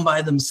come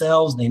by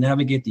themselves, they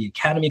navigate the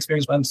academy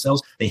experience by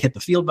themselves, they hit the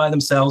field by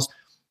themselves,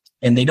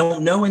 and they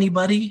don't know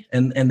anybody,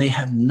 and they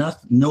have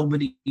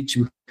nobody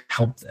to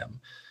help them.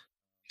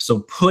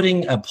 So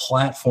putting a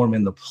platform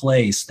into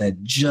place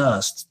that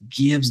just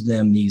gives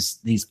them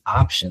these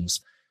options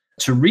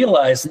to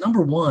realize,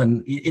 number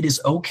one, it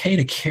is okay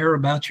to care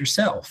about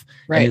yourself.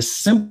 Right. And as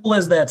simple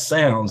as that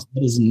sounds,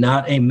 it is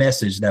not a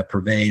message that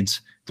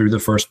pervades through the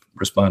first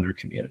responder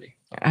community.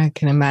 I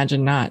can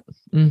imagine not.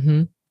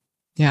 Mm-hmm.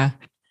 Yeah.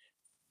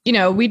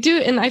 We do,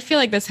 and I feel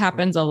like this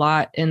happens a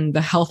lot in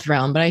the health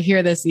realm, but I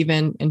hear this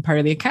even in part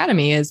of the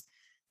academy is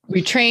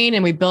we train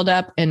and we build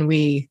up and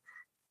we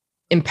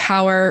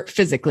empower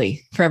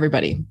physically for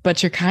everybody,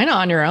 but you're kind of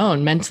on your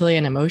own mentally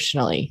and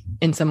emotionally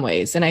in some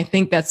ways. And I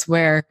think that's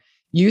where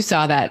you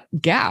saw that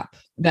gap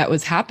that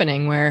was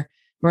happening, where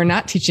we're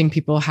not teaching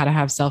people how to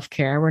have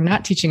self-care. We're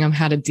not teaching them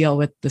how to deal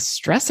with the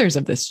stressors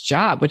of this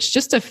job, which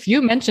just a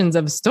few mentions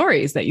of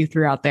stories that you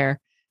threw out there.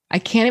 I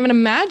can't even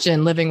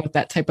imagine living with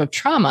that type of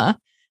trauma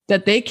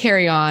that they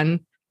carry on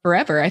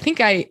forever. I think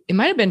it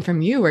might've been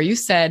from you where you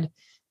said,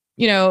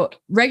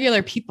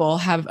 regular people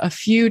have a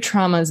few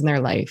traumas in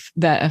their life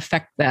that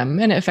affect them,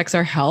 and it affects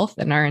our health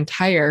and our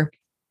entire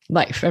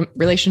life,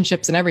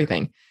 relationships and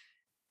everything.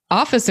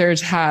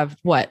 Officers have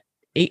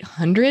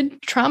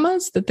 800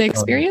 traumas that they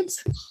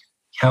experience?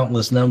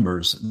 Countless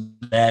numbers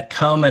that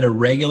come at a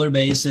regular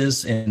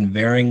basis in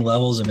varying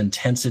levels of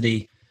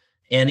intensity.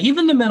 And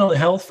even the mental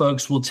health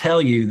folks will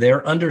tell you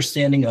their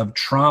understanding of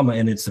trauma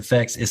and its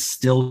effects is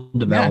still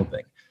developing.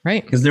 Yeah.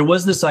 Right. Because there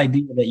was this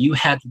idea that you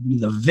had to be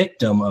the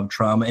victim of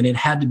trauma and it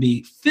had to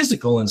be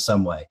physical in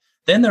some way.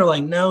 Then they're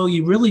like, no,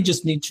 you really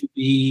just need to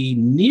be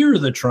near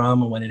the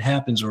trauma when it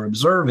happens or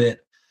observe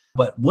it.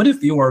 But what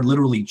if you are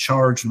literally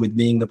charged with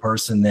being the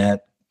person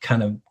that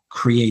kind of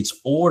creates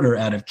order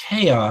out of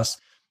chaos?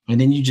 And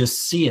then you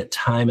just see it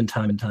time and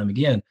time and time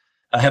again.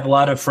 I have a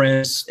lot of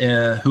friends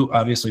who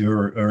obviously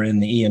are in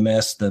the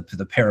EMS, the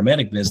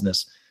paramedic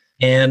business.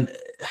 And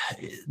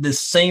the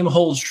same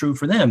holds true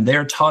for them.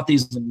 They're taught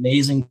these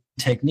amazing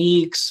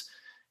techniques,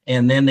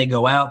 and then they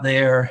go out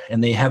there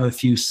and they have a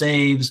few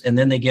saves, and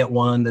then they get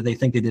one that they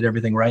think they did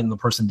everything right and the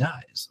person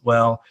dies.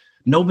 Well,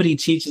 nobody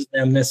teaches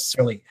them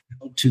necessarily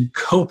how to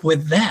cope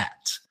with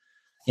that.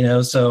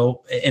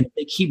 So, and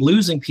they keep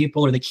losing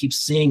people or they keep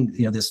seeing,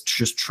 this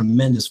just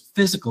tremendous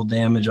physical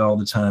damage all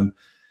the time,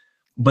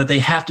 but they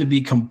have to be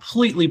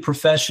completely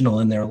professional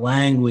in their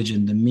language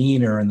and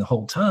demeanor and the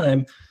whole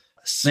time.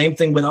 Same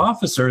thing with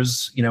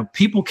officers.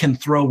 People can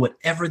throw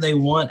whatever they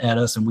want at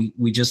us, and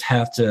we just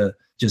have to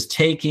just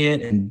take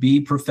it and be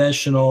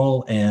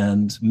professional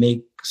and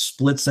make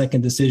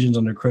split-second decisions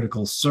under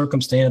critical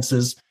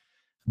circumstances.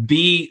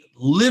 Be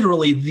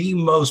literally the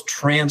most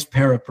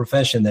transparent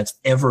profession that's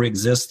ever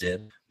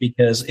existed,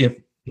 because if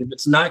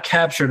it's not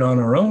captured on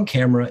our own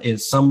camera,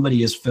 if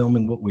somebody is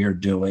filming what we are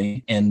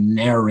doing and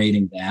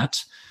narrating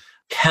that,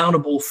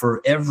 accountable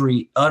for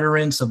every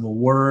utterance of a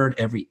word,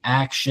 every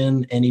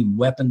action, any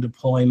weapon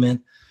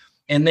deployment.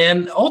 And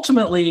then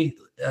ultimately,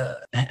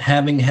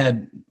 having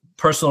had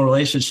personal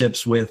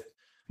relationships with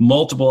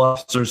multiple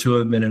officers who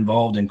have been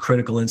involved in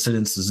critical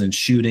incidences and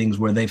shootings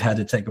where they've had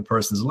to take a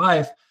person's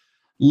life,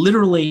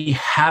 literally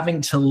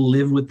having to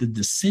live with the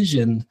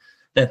decision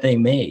that they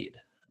made,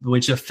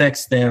 which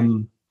affects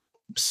them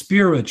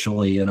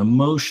spiritually and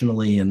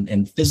emotionally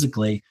and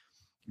physically,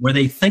 where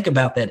they think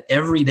about that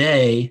every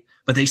day,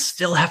 but they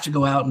still have to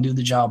go out and do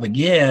the job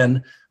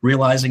again,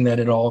 realizing that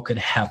it all could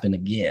happen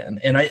again.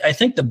 And I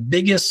think the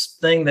biggest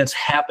thing that's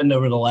happened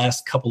over the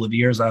last couple of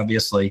years,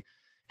 obviously,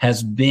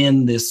 has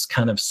been this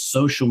kind of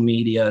social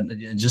media,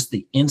 just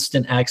the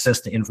instant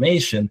access to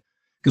information.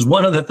 Because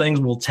one of the things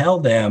we'll tell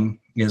them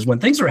is when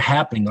things are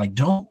happening, like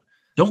don't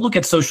look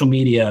at social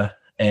media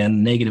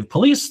and negative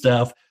police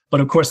stuff. But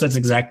of course, that's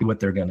exactly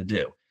what they're going to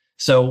do.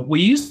 So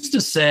we used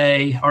to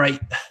say, all right,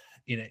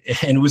 and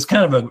it was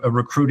kind of a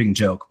recruiting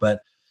joke,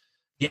 but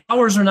the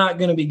hours are not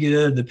going to be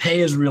good. The pay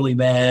is really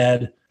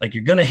bad. Like,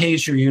 you're going to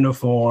hate your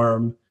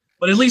uniform,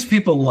 but at least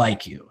people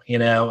like you,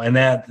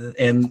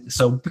 and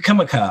so become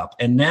a cop.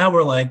 And now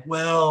we're like,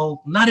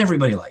 well, not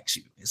everybody likes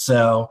you.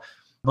 So,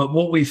 but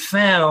what we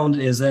found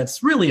is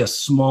that's really a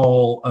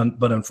small,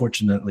 but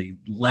unfortunately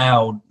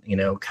loud,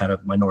 kind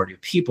of minority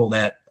of people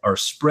that are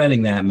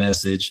spreading that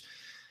message.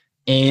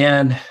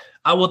 And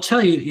I will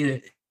tell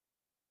you,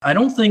 I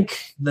don't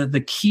think that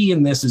the key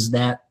in this is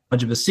that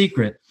much of a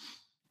secret.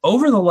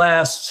 Over the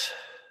last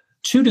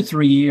 2 to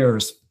 3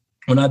 years,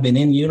 when I've been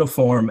in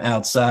uniform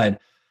outside,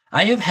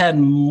 I have had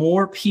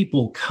more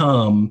people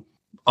come,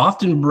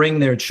 often bring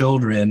their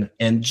children,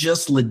 and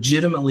just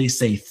legitimately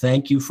say,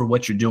 thank you for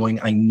what you're doing.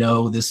 I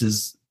know this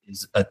is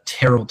a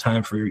terrible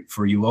time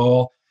for you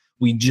all.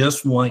 We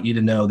just want you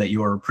to know that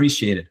you are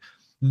appreciated.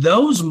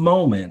 Those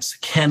moments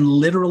can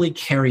literally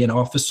carry an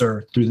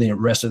officer through the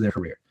rest of their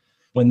career.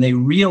 when they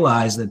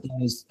realize that that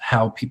is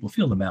how people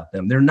feel about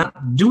them. They're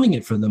not doing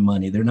it for the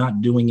money. They're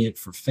not doing it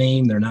for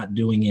fame. They're not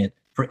doing it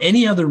for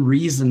any other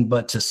reason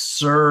but to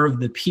serve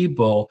the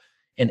people.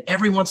 And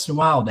every once in a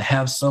while to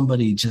have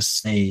somebody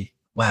just say,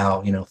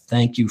 wow,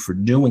 thank you for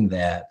doing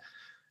that.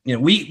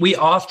 We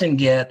often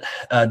get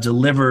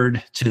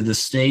delivered to the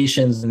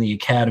stations and the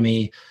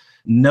academy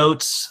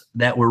notes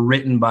that were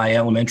written by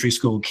elementary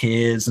school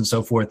kids and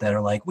so forth that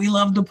are like, we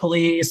love the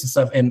police and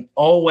stuff, and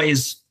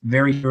always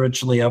very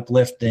spiritually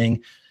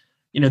uplifting.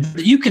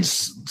 You could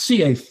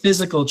see a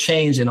physical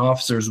change in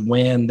officers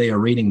when they are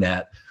reading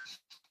that.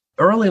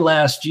 Early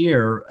last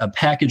year, a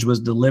package was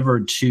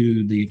delivered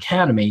to the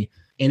academy,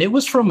 and it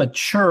was from a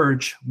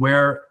church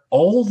where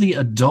all the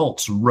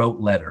adults wrote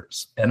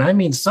letters. And I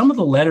mean, some of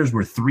the letters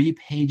were 3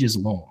 pages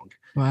long.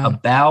 Wow.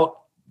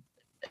 About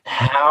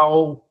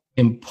how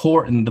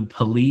important the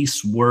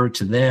police were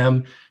to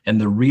them and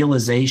the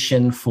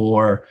realization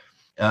for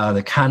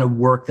the kind of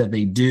work that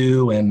they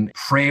do and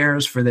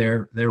prayers for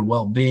their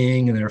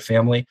well-being and their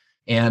family.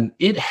 And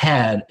it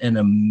had an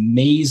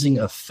amazing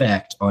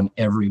effect on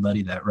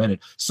everybody that read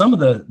it. Some of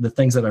the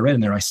things that I read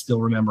in there, I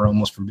still remember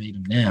almost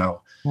verbatim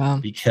now. Wow.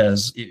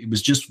 Because it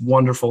was just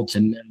wonderful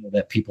to know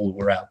that people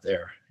were out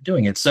there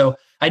doing it. So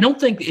I don't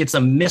think it's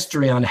a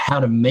mystery on how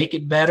to make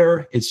it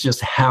better. It's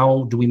just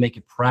how do we make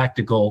it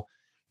practical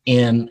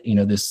in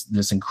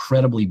this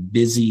incredibly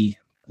busy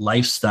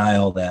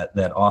lifestyle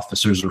that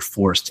officers are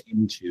forced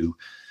into,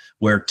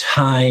 where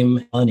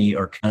time, money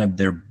are kind of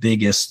their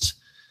biggest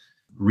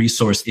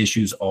resource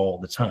issues all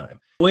the time.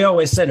 We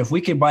always said if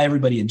we could buy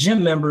everybody a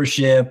gym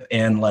membership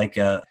and like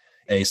a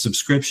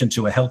subscription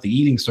to a healthy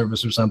eating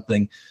service or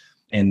something,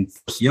 and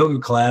yoga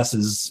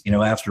classes,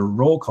 after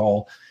roll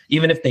call,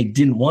 even if they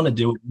didn't want to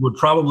do it, would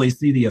probably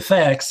see the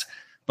effects,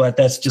 but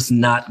that's just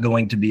not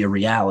going to be a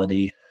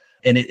reality.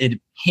 And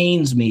it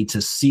pains me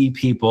to see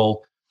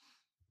people,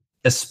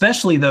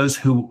 especially those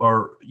who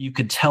are, you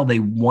could tell they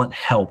want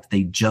help.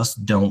 They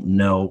just don't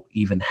know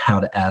even how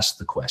to ask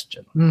the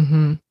question.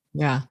 Mm-hmm.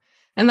 Yeah.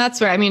 And that's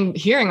where,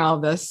 hearing all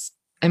of this,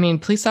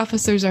 police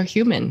officers are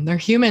human. They're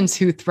humans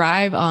who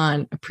thrive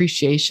on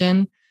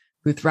appreciation,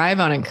 who thrive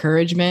on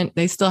encouragement.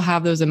 They still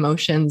have those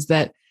emotions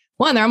that,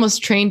 one, they're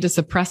almost trained to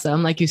suppress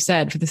them. Like you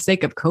said, for the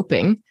sake of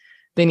coping,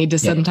 they need to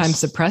sometimes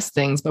suppress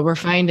things. But we're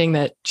finding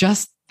that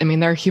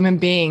they're a human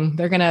being.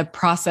 They're going to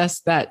process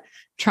that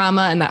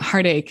trauma and that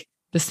heartache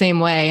the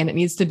same way. And it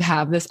needs to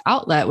have this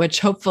outlet, which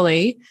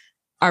hopefully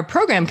our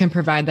program can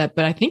provide that.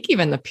 But I think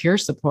even the peer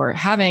support,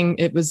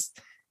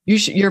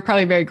 you're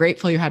probably very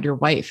grateful you had your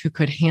wife who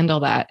could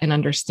handle that and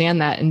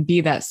understand that and be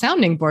that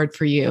sounding board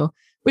for you,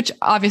 which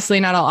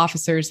obviously not all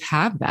officers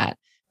have that,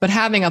 but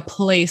having a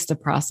place to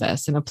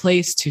process and a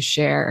place to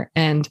share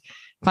and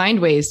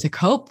find ways to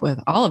cope with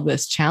all of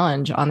this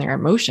challenge on their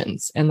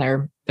emotions and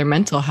their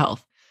mental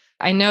health.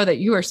 I know that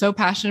you are so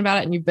passionate about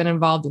it and you've been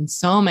involved in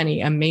so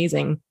many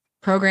amazing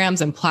programs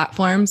and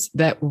platforms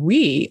that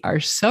we are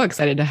so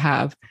excited to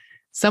have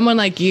someone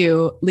like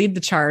you lead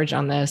the charge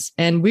on this.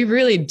 And we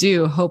really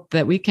do hope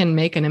that we can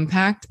make an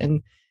impact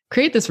and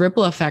create this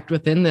ripple effect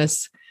within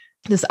this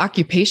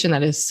occupation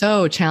that is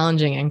so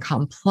challenging and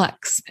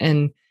complex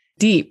and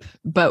deep,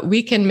 but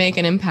we can make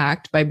an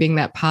impact by being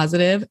that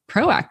positive,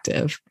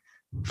 proactive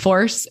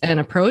force and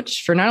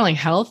approach for not only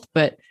health,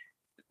 but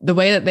the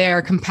way that they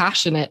are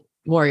compassionate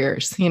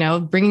warriors.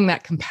 Bringing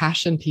that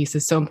compassion piece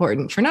is so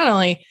important for not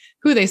only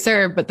who they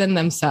serve, but then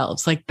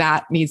themselves. Like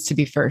that needs to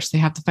be first. They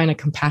have to find a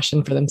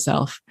compassion for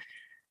themselves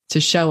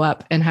to show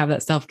up and have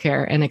that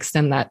self-care and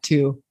extend that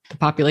to the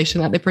population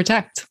that they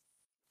protect.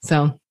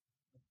 So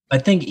I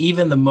think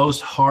even the most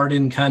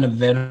hardened kind of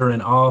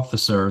veteran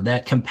officer,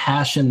 that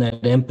compassion,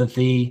 that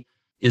empathy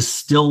is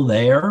still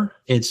there.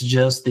 It's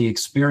just the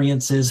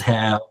experiences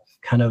have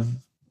kind of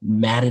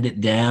matted it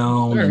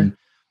down. Sure. And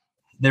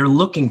they're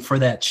looking for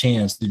that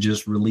chance to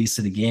just release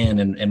it again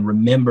and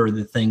remember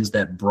the things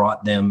that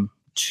brought them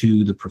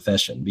to the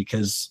profession,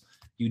 because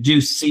you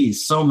do see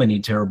so many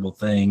terrible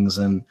things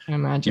and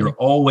you're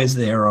always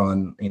there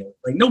on,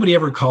 like nobody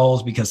ever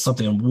calls because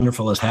something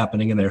wonderful is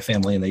happening in their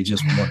family and they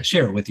just want to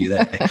share it with you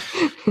that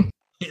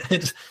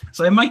day.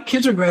 So my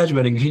kids are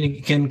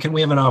graduating. Can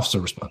we have an officer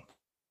respond?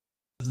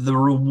 The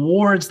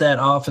rewards that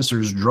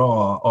officers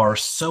draw are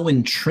so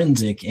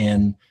intrinsic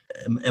and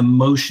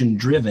emotion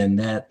driven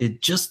that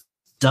it just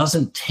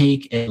doesn't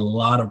take a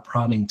lot of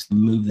prodding to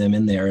move them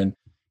in there. And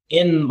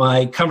in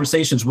my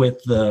conversations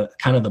with the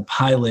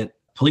pilot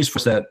police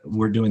force that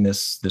we're doing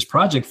this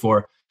project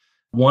for,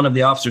 one of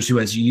the officers who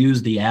has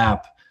used the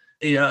app,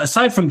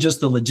 aside from just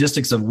the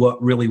logistics of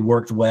what really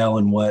worked well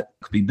and what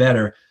could be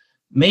better,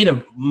 made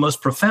a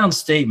most profound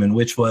statement,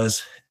 which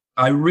was,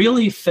 I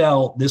really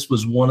felt this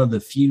was one of the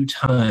few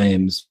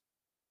times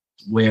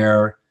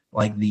where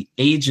like the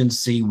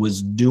agency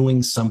was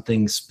doing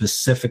something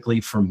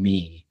specifically for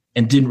me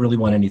and didn't really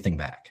want anything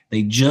back.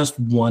 They just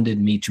wanted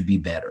me to be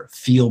better,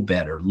 feel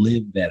better,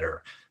 live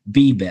better,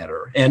 be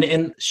better.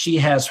 And she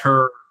has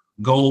her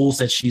goals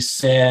that she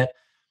set.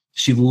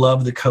 She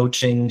loved the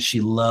coaching.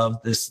 She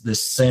loved this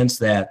sense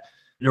that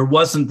there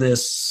wasn't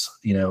this,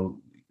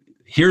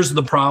 here's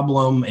the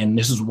problem and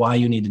this is why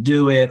you need to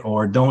do it,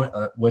 or don't,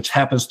 which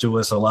happens to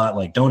us a lot,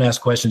 like don't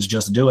ask questions,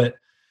 just do it.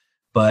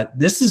 But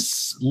this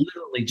is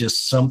literally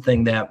just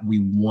something that we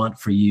want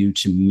for you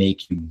to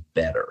make you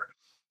better.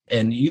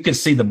 And you can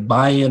see the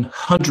buy-in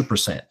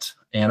 100%.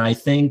 And I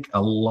think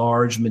a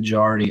large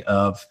majority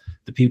of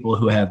the people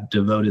who have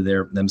devoted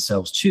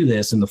themselves to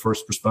this in the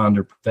first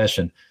responder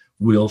profession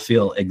will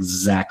feel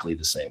exactly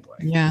the same way.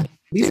 Yeah.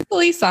 These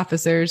police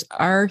officers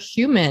are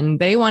human.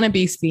 They want to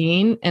be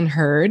seen and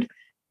heard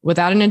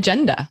without an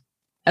agenda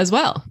as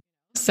well.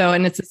 So,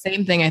 and it's the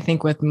same thing I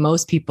think with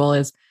most people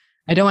is,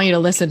 I don't want you to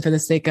listen for the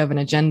sake of an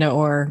agenda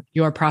or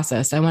your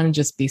process. I want to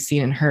just be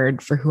seen and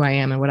heard for who I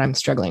am and what I'm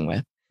struggling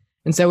with.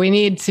 And so we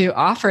need to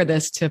offer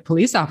this to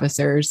police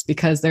officers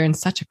because they're in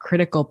such a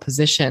critical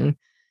position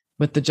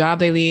with the job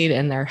they lead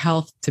and their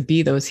health to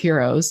be those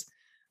heroes.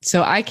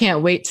 So I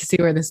can't wait to see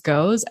where this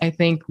goes. I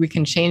think we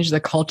can change the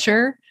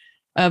culture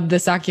of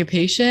this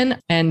occupation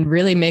and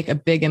really make a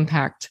big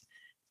impact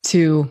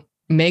to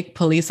make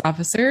police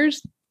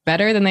officers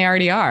better than they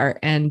already are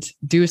and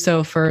do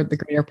so for the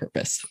greater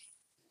purpose.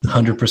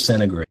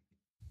 100% agree.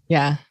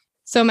 Yeah.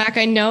 So Mac,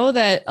 I know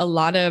that a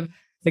lot of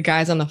the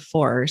guys on the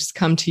force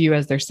come to you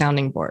as their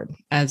sounding board,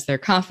 as their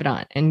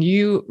confidant, and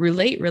you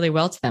relate really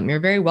well to them. You're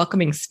a very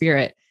welcoming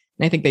spirit,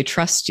 and I think they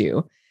trust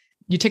you.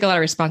 You take a lot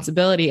of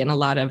responsibility and a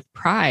lot of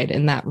pride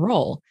in that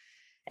role.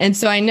 And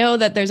so I know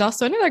that there's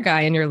also another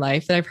guy in your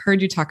life that I've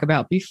heard you talk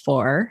about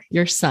before,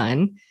 your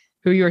son,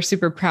 who you are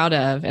super proud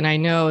of. And I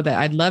know that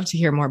I'd love to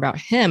hear more about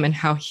him and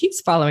how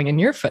he's following in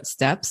your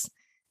footsteps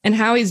and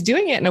how he's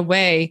doing it in a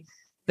way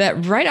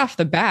that right off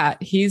the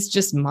bat, he's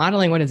just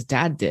modeling what his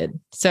dad did.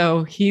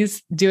 So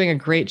he's doing a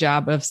great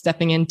job of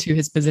stepping into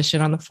his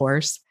position on the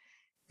force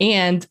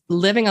and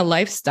living a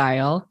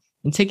lifestyle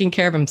and taking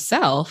care of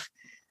himself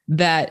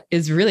that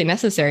is really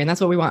necessary. And that's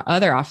what we want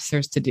other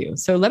officers to do.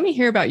 So let me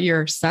hear about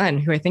your son,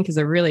 who I think is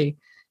a really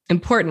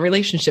important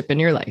relationship in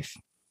your life.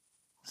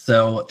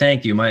 So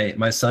thank you.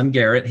 My son,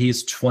 Garrett,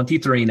 he's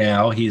 23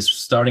 now. He's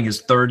starting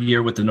his third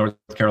year with the North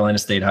Carolina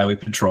State Highway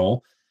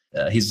Patrol.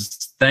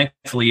 He's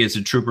thankfully is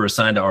a trooper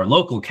assigned to our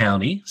local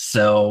county.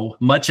 So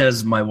much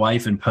as my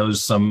wife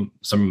imposed some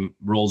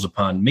rules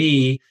upon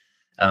me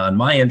on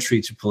my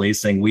entry to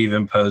policing, we've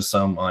imposed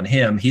some on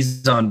him.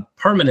 He's on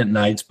permanent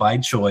nights by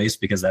choice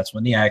because that's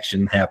when the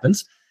action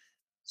happens.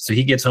 So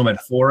he gets home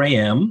at 4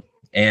 a.m.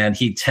 and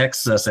he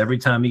texts us every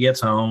time he gets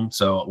home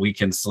so we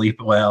can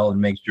sleep well and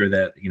make sure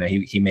that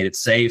he made it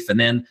safe. And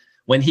then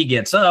when he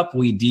gets up,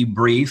 we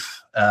debrief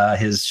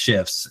his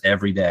shifts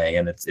every day,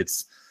 and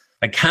it's.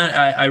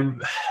 I'm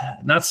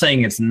not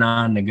saying it's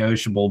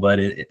non-negotiable, but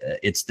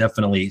it's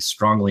definitely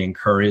strongly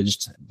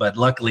encouraged. But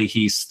luckily,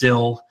 he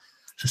still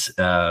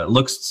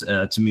looks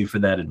to me for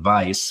that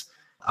advice.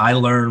 I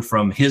learn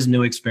from his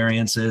new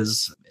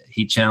experiences.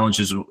 He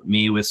challenges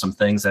me with some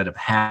things that have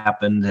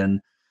happened. And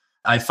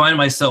I find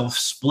myself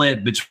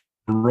split between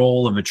the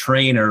role of a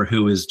trainer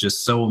who is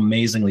just so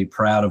amazingly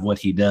proud of what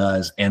he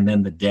does, and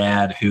then the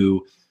dad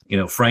who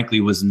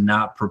frankly, was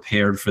not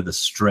prepared for the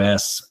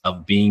stress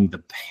of being the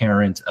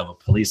parent of a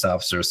police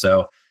officer.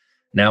 So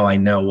now I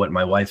know what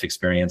my wife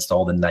experienced,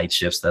 all the night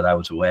shifts that I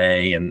was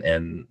away,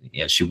 and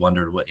she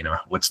wondered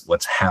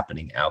what's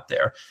happening out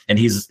there. And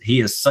he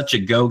is such a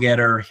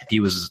go-getter. He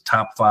was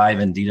top 5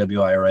 in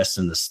DWIRS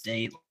in the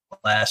state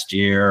last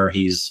year.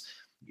 He's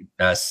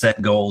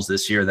set goals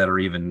this year that are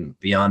even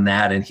beyond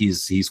that, and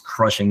he's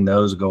crushing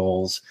those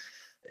goals.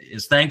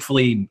 Is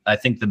thankfully, I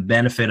think, the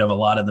benefit of a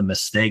lot of the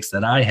mistakes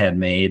that I had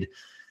made.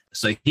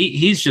 So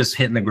he's just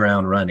hitting the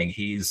ground running.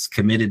 He's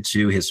committed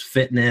to his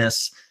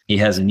fitness. He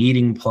has an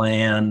eating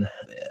plan,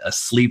 a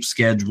sleep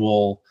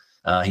schedule.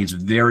 He's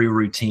very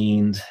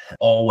routine,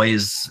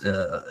 always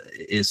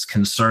is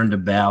concerned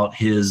about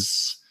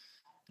his,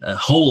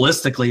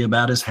 holistically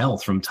about his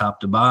health from top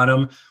to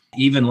bottom.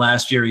 Even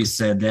last year, he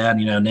said, Dad,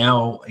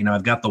 now,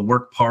 I've got the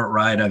work part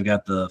right. I've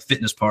got the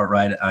fitness part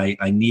right.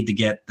 I need to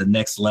get the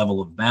next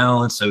level of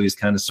balance. So he's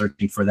kind of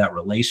searching for that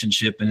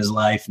relationship in his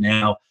life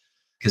now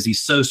because he's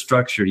so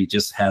structured. He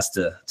just has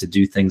to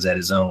do things at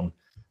his own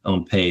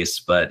pace.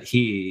 But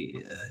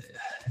he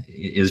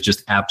is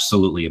just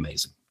absolutely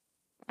amazing.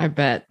 I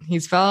bet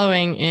he's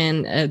following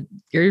in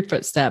your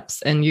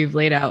footsteps, and you've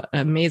laid out an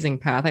amazing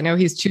path. I know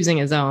he's choosing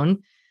his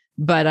own,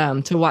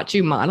 but to watch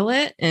you model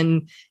it.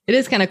 And it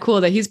is kind of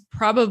cool that he's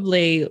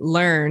probably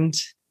learned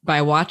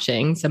by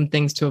watching some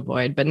things to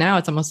avoid, but now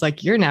it's almost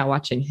like you're now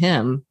watching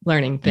him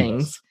learning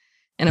things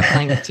and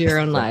applying it to your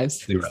own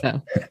lives. Right.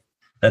 So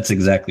that's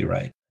exactly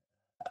right.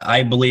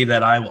 I believe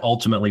that I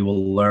ultimately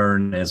will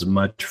learn as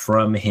much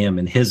from him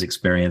and his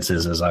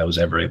experiences as I was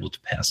ever able to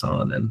pass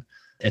on. And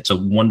it's a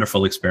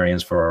wonderful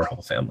experience for our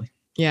whole family.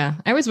 Yeah.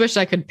 I always wish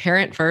I could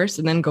parent first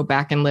and then go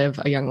back and live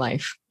a young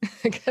life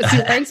because you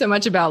learn so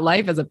much about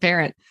life as a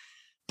parent,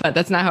 but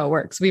that's not how it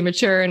works. We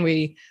mature and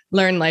we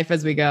learn life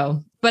as we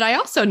go. But I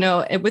also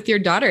know with your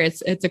daughter,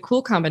 it's a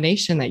cool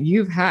combination that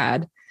you've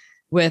had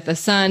with a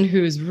son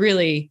who's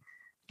really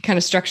kind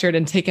of structured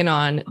and taken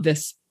on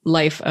this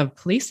life of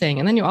policing.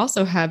 And then you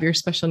also have your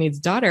special needs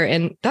daughter.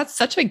 And that's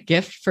such a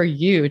gift for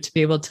you to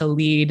be able to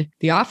lead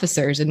the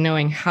officers and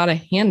knowing how to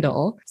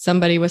handle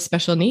somebody with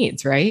special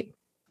needs, right?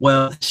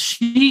 Well,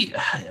 she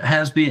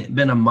has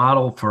been a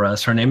model for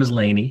us. Her name is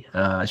Lainey.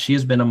 She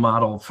has been a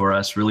model for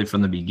us really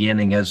from the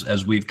beginning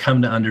as we've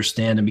come to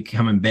understand and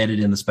become embedded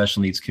in the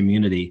special needs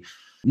community.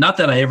 Not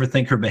that I ever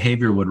think her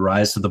behavior would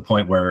rise to the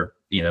point where,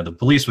 the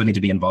police would need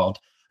to be involved,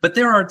 but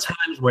there are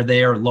times where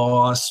they are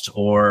lost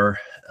or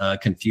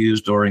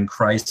confused or in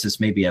crisis,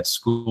 maybe at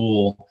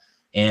school,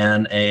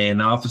 and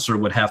an officer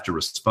would have to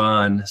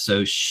respond.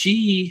 So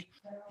she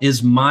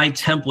is my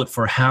template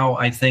for how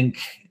I think,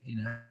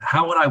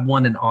 how would I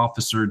want an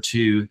officer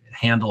to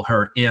handle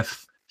her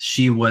if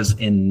she was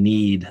in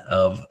need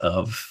of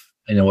a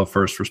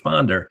first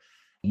responder?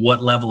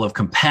 What level of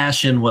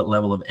compassion, what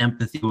level of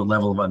empathy, what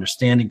level of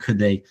understanding could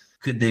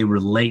they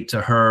relate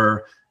to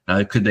her?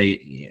 Could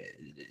they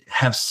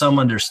have some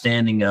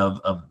understanding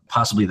of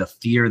possibly the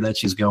fear that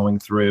she's going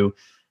through?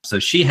 So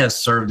she has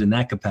served in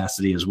that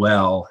capacity as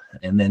well.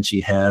 And then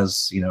she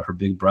has, her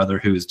big brother,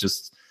 who is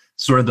just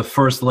sort of the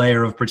first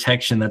layer of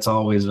protection that's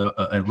always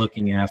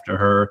looking after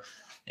her.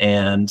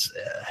 And,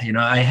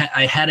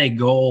 I had a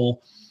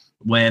goal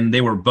when they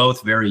were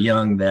both very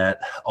young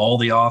that all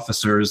the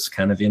officers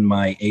kind of in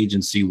my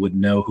agency would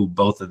know who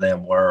both of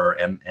them were.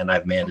 And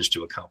I've managed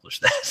to accomplish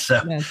that.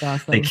 So that's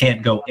awesome. They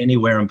can't go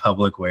anywhere in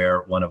public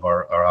where one of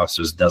our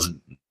officers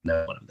doesn't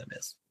know one of them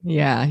is.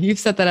 Yeah, you've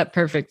set that up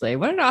perfectly.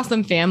 What an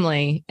awesome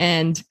family.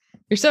 And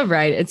you're so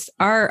right. It's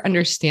our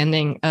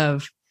understanding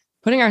of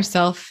putting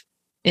ourselves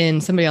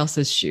in somebody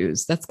else's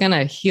shoes that's going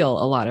to heal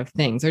a lot of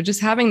things, or just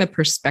having the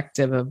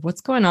perspective of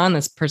what's going on in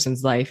this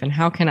person's life and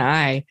how can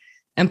I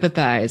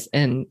empathize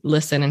and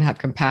listen and have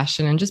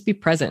compassion and just be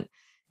present.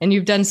 And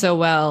you've done so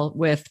well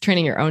with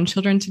training your own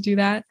children to do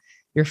that,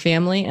 your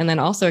family, and then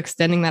also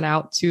extending that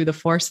out to the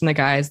force and the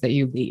guys that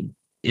you lead.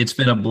 It's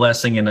been a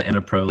blessing and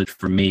a privilege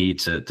for me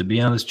to be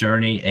on this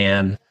journey.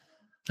 And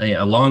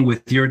along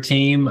with your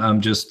team,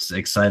 I'm just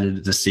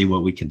excited to see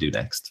what we can do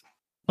next.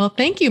 Well,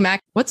 thank you,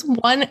 Mac. What's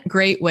one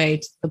great way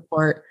to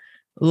support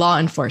law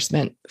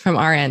enforcement from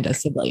our end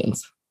as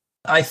civilians?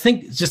 I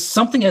think just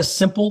something as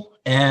simple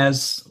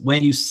as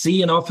when you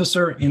see an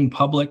officer in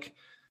public,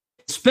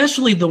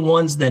 especially the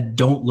ones that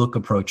don't look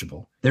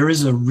approachable, there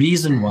is a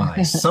reason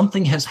why.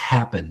 Something has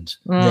happened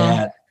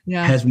that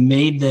has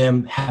made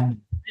them have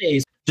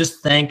days.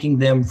 Just thanking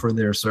them for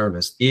their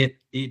service. It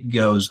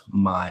goes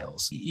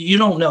miles. You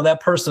don't know,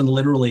 that person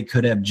literally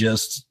could have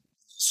just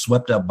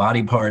swept up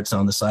body parts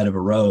on the side of a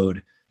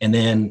road and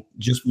then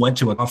just went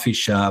to a coffee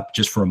shop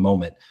just for a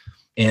moment.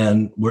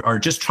 And are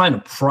just trying to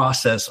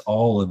process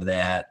all of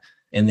that.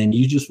 And then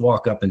you just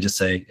walk up and just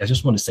say, I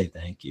just want to say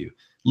thank you.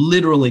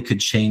 Literally could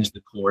change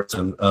the course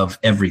of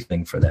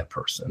everything for that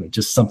person.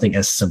 Just something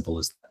as simple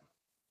as that.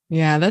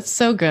 Yeah, that's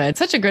so good.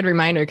 Such a good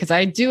reminder, because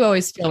I do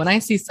always feel when I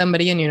see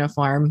somebody in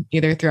uniform,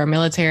 either through our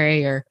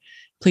military or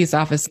police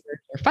officer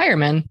or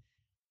fireman,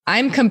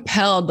 I'm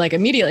compelled, like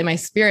immediately my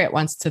spirit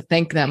wants to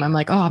thank them. I'm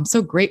like, oh, I'm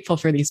so grateful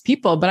for these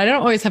people, but I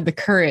don't always have the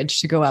courage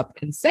to go up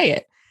and say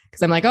it.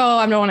 Because I'm like, oh,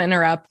 I don't want to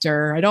interrupt,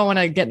 or I don't want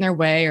to get in their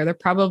way, or they're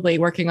probably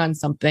working on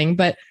something.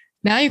 But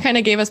now you kind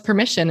of gave us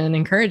permission and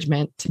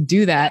encouragement to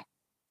do that.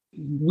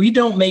 We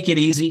don't make it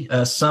easy.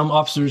 Some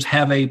officers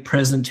have a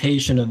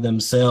presentation of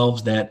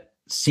themselves that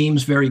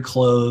seems very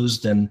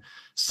closed, and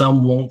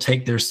some won't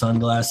take their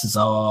sunglasses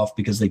off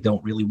because they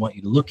don't really want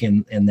you to look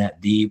in that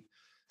deep.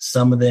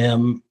 Some of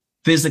them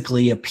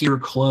physically appear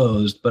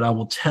closed, but I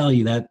will tell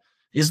you that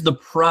is the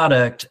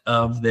product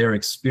of their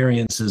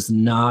experiences,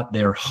 not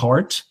their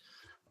heart.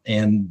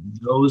 And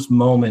those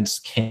moments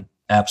can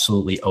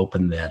absolutely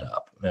open that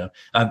up.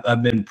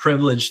 I've been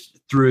privileged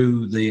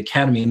through the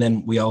academy, and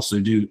then we also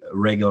do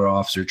regular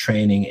officer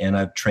training, and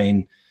I've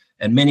trained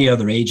at many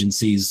other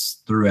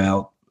agencies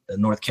throughout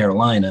North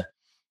Carolina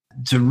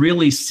to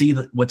really see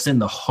what's in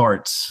the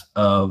hearts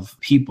of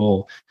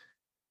people.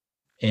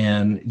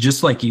 And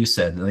just like you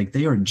said, like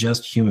they are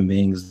just human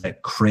beings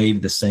that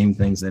crave the same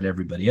things that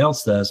everybody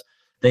else does.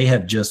 They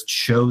have just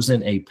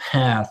chosen a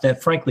path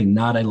that, frankly,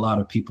 not a lot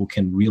of people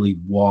can really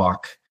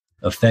walk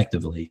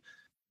effectively.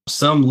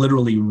 Some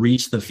literally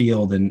reach the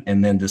field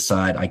and then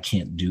decide, I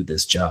can't do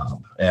this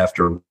job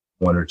after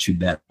one or two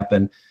bad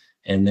happen.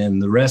 And then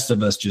the rest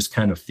of us just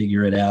kind of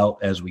figure it out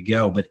as we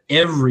go. But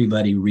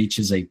everybody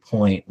reaches a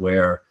point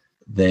where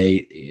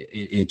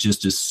it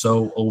just is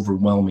so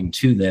overwhelming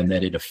to them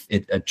that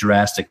it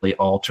drastically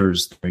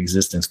alters their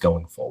existence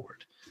going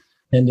forward,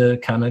 and to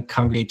kind of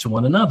congregate to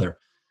one another.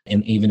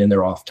 And even in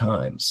their off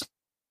times,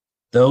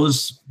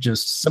 those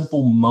just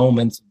simple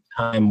moments of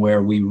time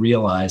where we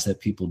realize that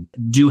people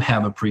do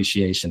have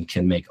appreciation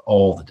can make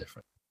all the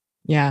difference.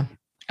 Yeah.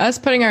 Us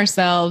putting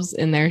ourselves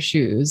in their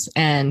shoes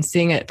and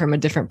seeing it from a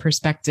different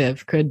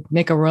perspective could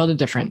make a world of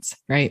difference,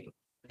 right?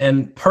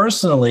 And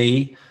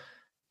personally,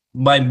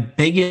 my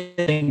biggest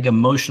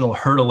emotional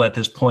hurdle at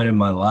this point in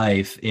my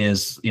life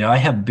is, I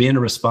have been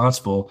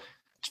responsible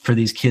for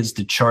these kids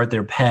to chart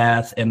their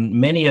path, and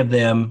many of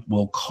them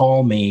will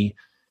call me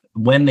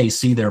when they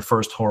see their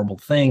first horrible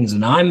things.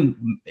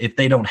 And if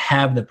they don't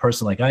have the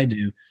person like I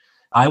do,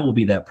 I will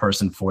be that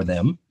person for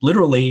them.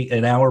 Literally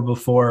an hour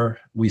before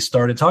we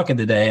started talking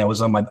today, I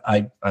was on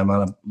I'm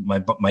on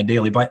my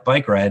daily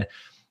bike ride,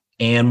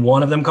 and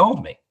one of them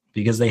called me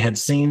because they had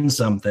seen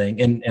something.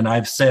 And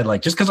I've said,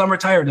 like, just because I'm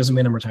retired doesn't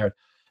mean I'm retired.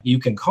 You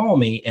can call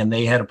me, and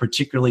they had a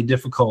particularly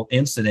difficult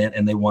incident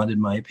and they wanted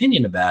my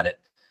opinion about it.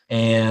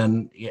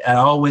 And I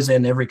always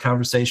end every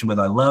conversation with,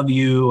 I love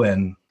you.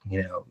 And,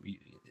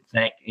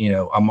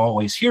 I'm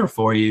always here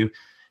for you.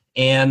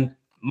 And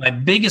my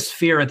biggest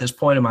fear at this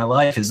point in my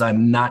life is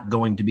I'm not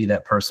going to be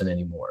that person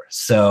anymore.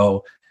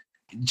 So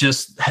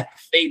just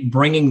fate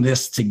bringing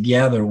this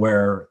together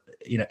where,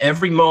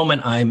 every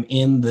moment I'm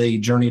in the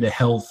Journey to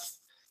Health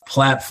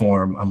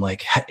platform, I'm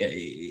like,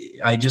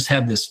 I just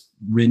have this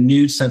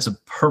renewed sense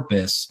of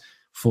purpose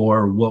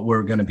for what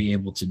we're going to be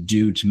able to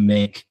do to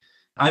make,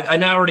 I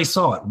now already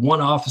saw it, one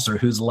officer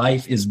whose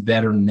life is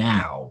better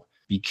now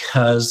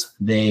because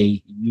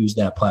they use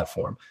that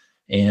platform.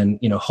 And,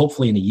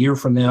 hopefully in a year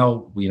from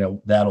now,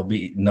 that'll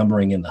be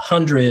numbering in the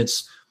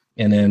hundreds,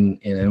 and then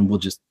we'll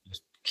just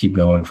keep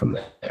going from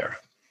there.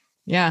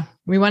 Yeah.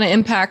 We want to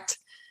impact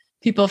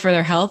people for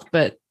their health,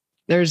 but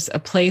there's a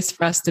place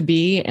for us to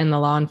be in the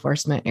law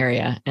enforcement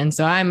area. And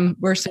so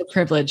we're so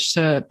privileged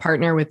to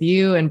partner with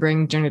you and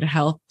bring Journey to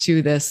Health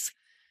to this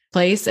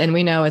place. And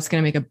we know it's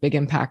going to make a big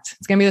impact.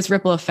 It's going to be this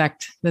ripple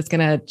effect that's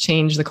going to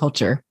change the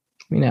culture.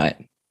 We know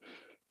it.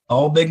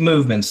 All big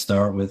movements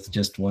start with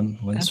just one.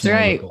 That's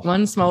right. Ripple.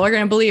 One small. We're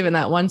going to believe in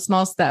that one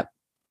small step.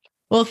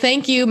 Well,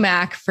 thank you,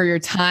 Mac, for your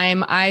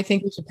time. I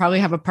think we should probably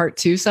have a part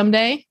 2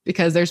 someday,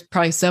 because there's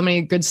probably so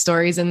many good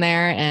stories in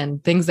there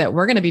and things that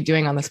we're going to be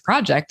doing on this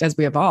project as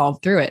we evolve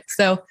through it.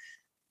 So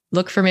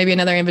look for maybe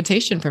another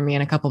invitation from me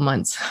in a couple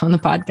months on the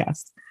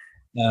podcast.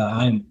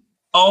 I'm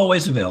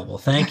always available.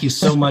 Thank you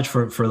so much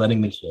for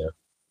letting me share.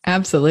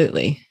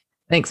 Absolutely.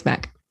 Thanks,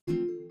 Mac.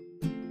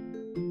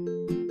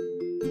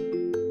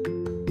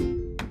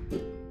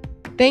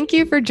 Thank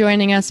you for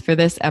joining us for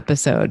this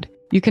episode.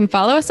 You can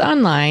follow us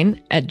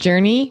online at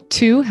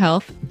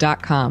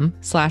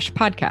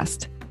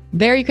journey2health.com/podcast.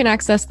 There you can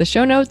access the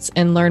show notes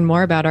and learn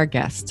more about our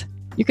guest.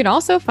 You can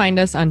also find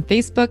us on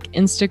Facebook,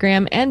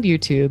 Instagram, and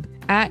YouTube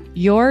at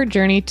Your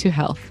Journey to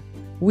Health.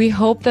 We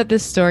hope that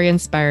this story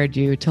inspired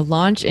you to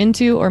launch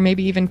into, or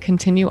maybe even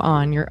continue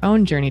on, your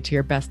own journey to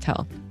your best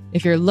health.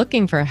 If you're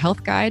looking for a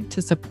health guide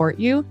to support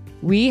you,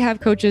 we have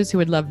coaches who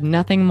would love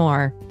nothing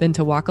more than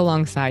to walk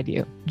alongside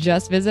you.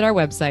 Just visit our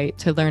website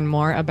to learn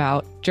more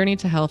about Journey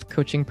to Health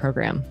coaching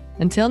program.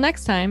 Until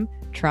next time,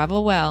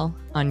 travel well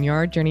on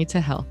your journey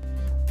to health.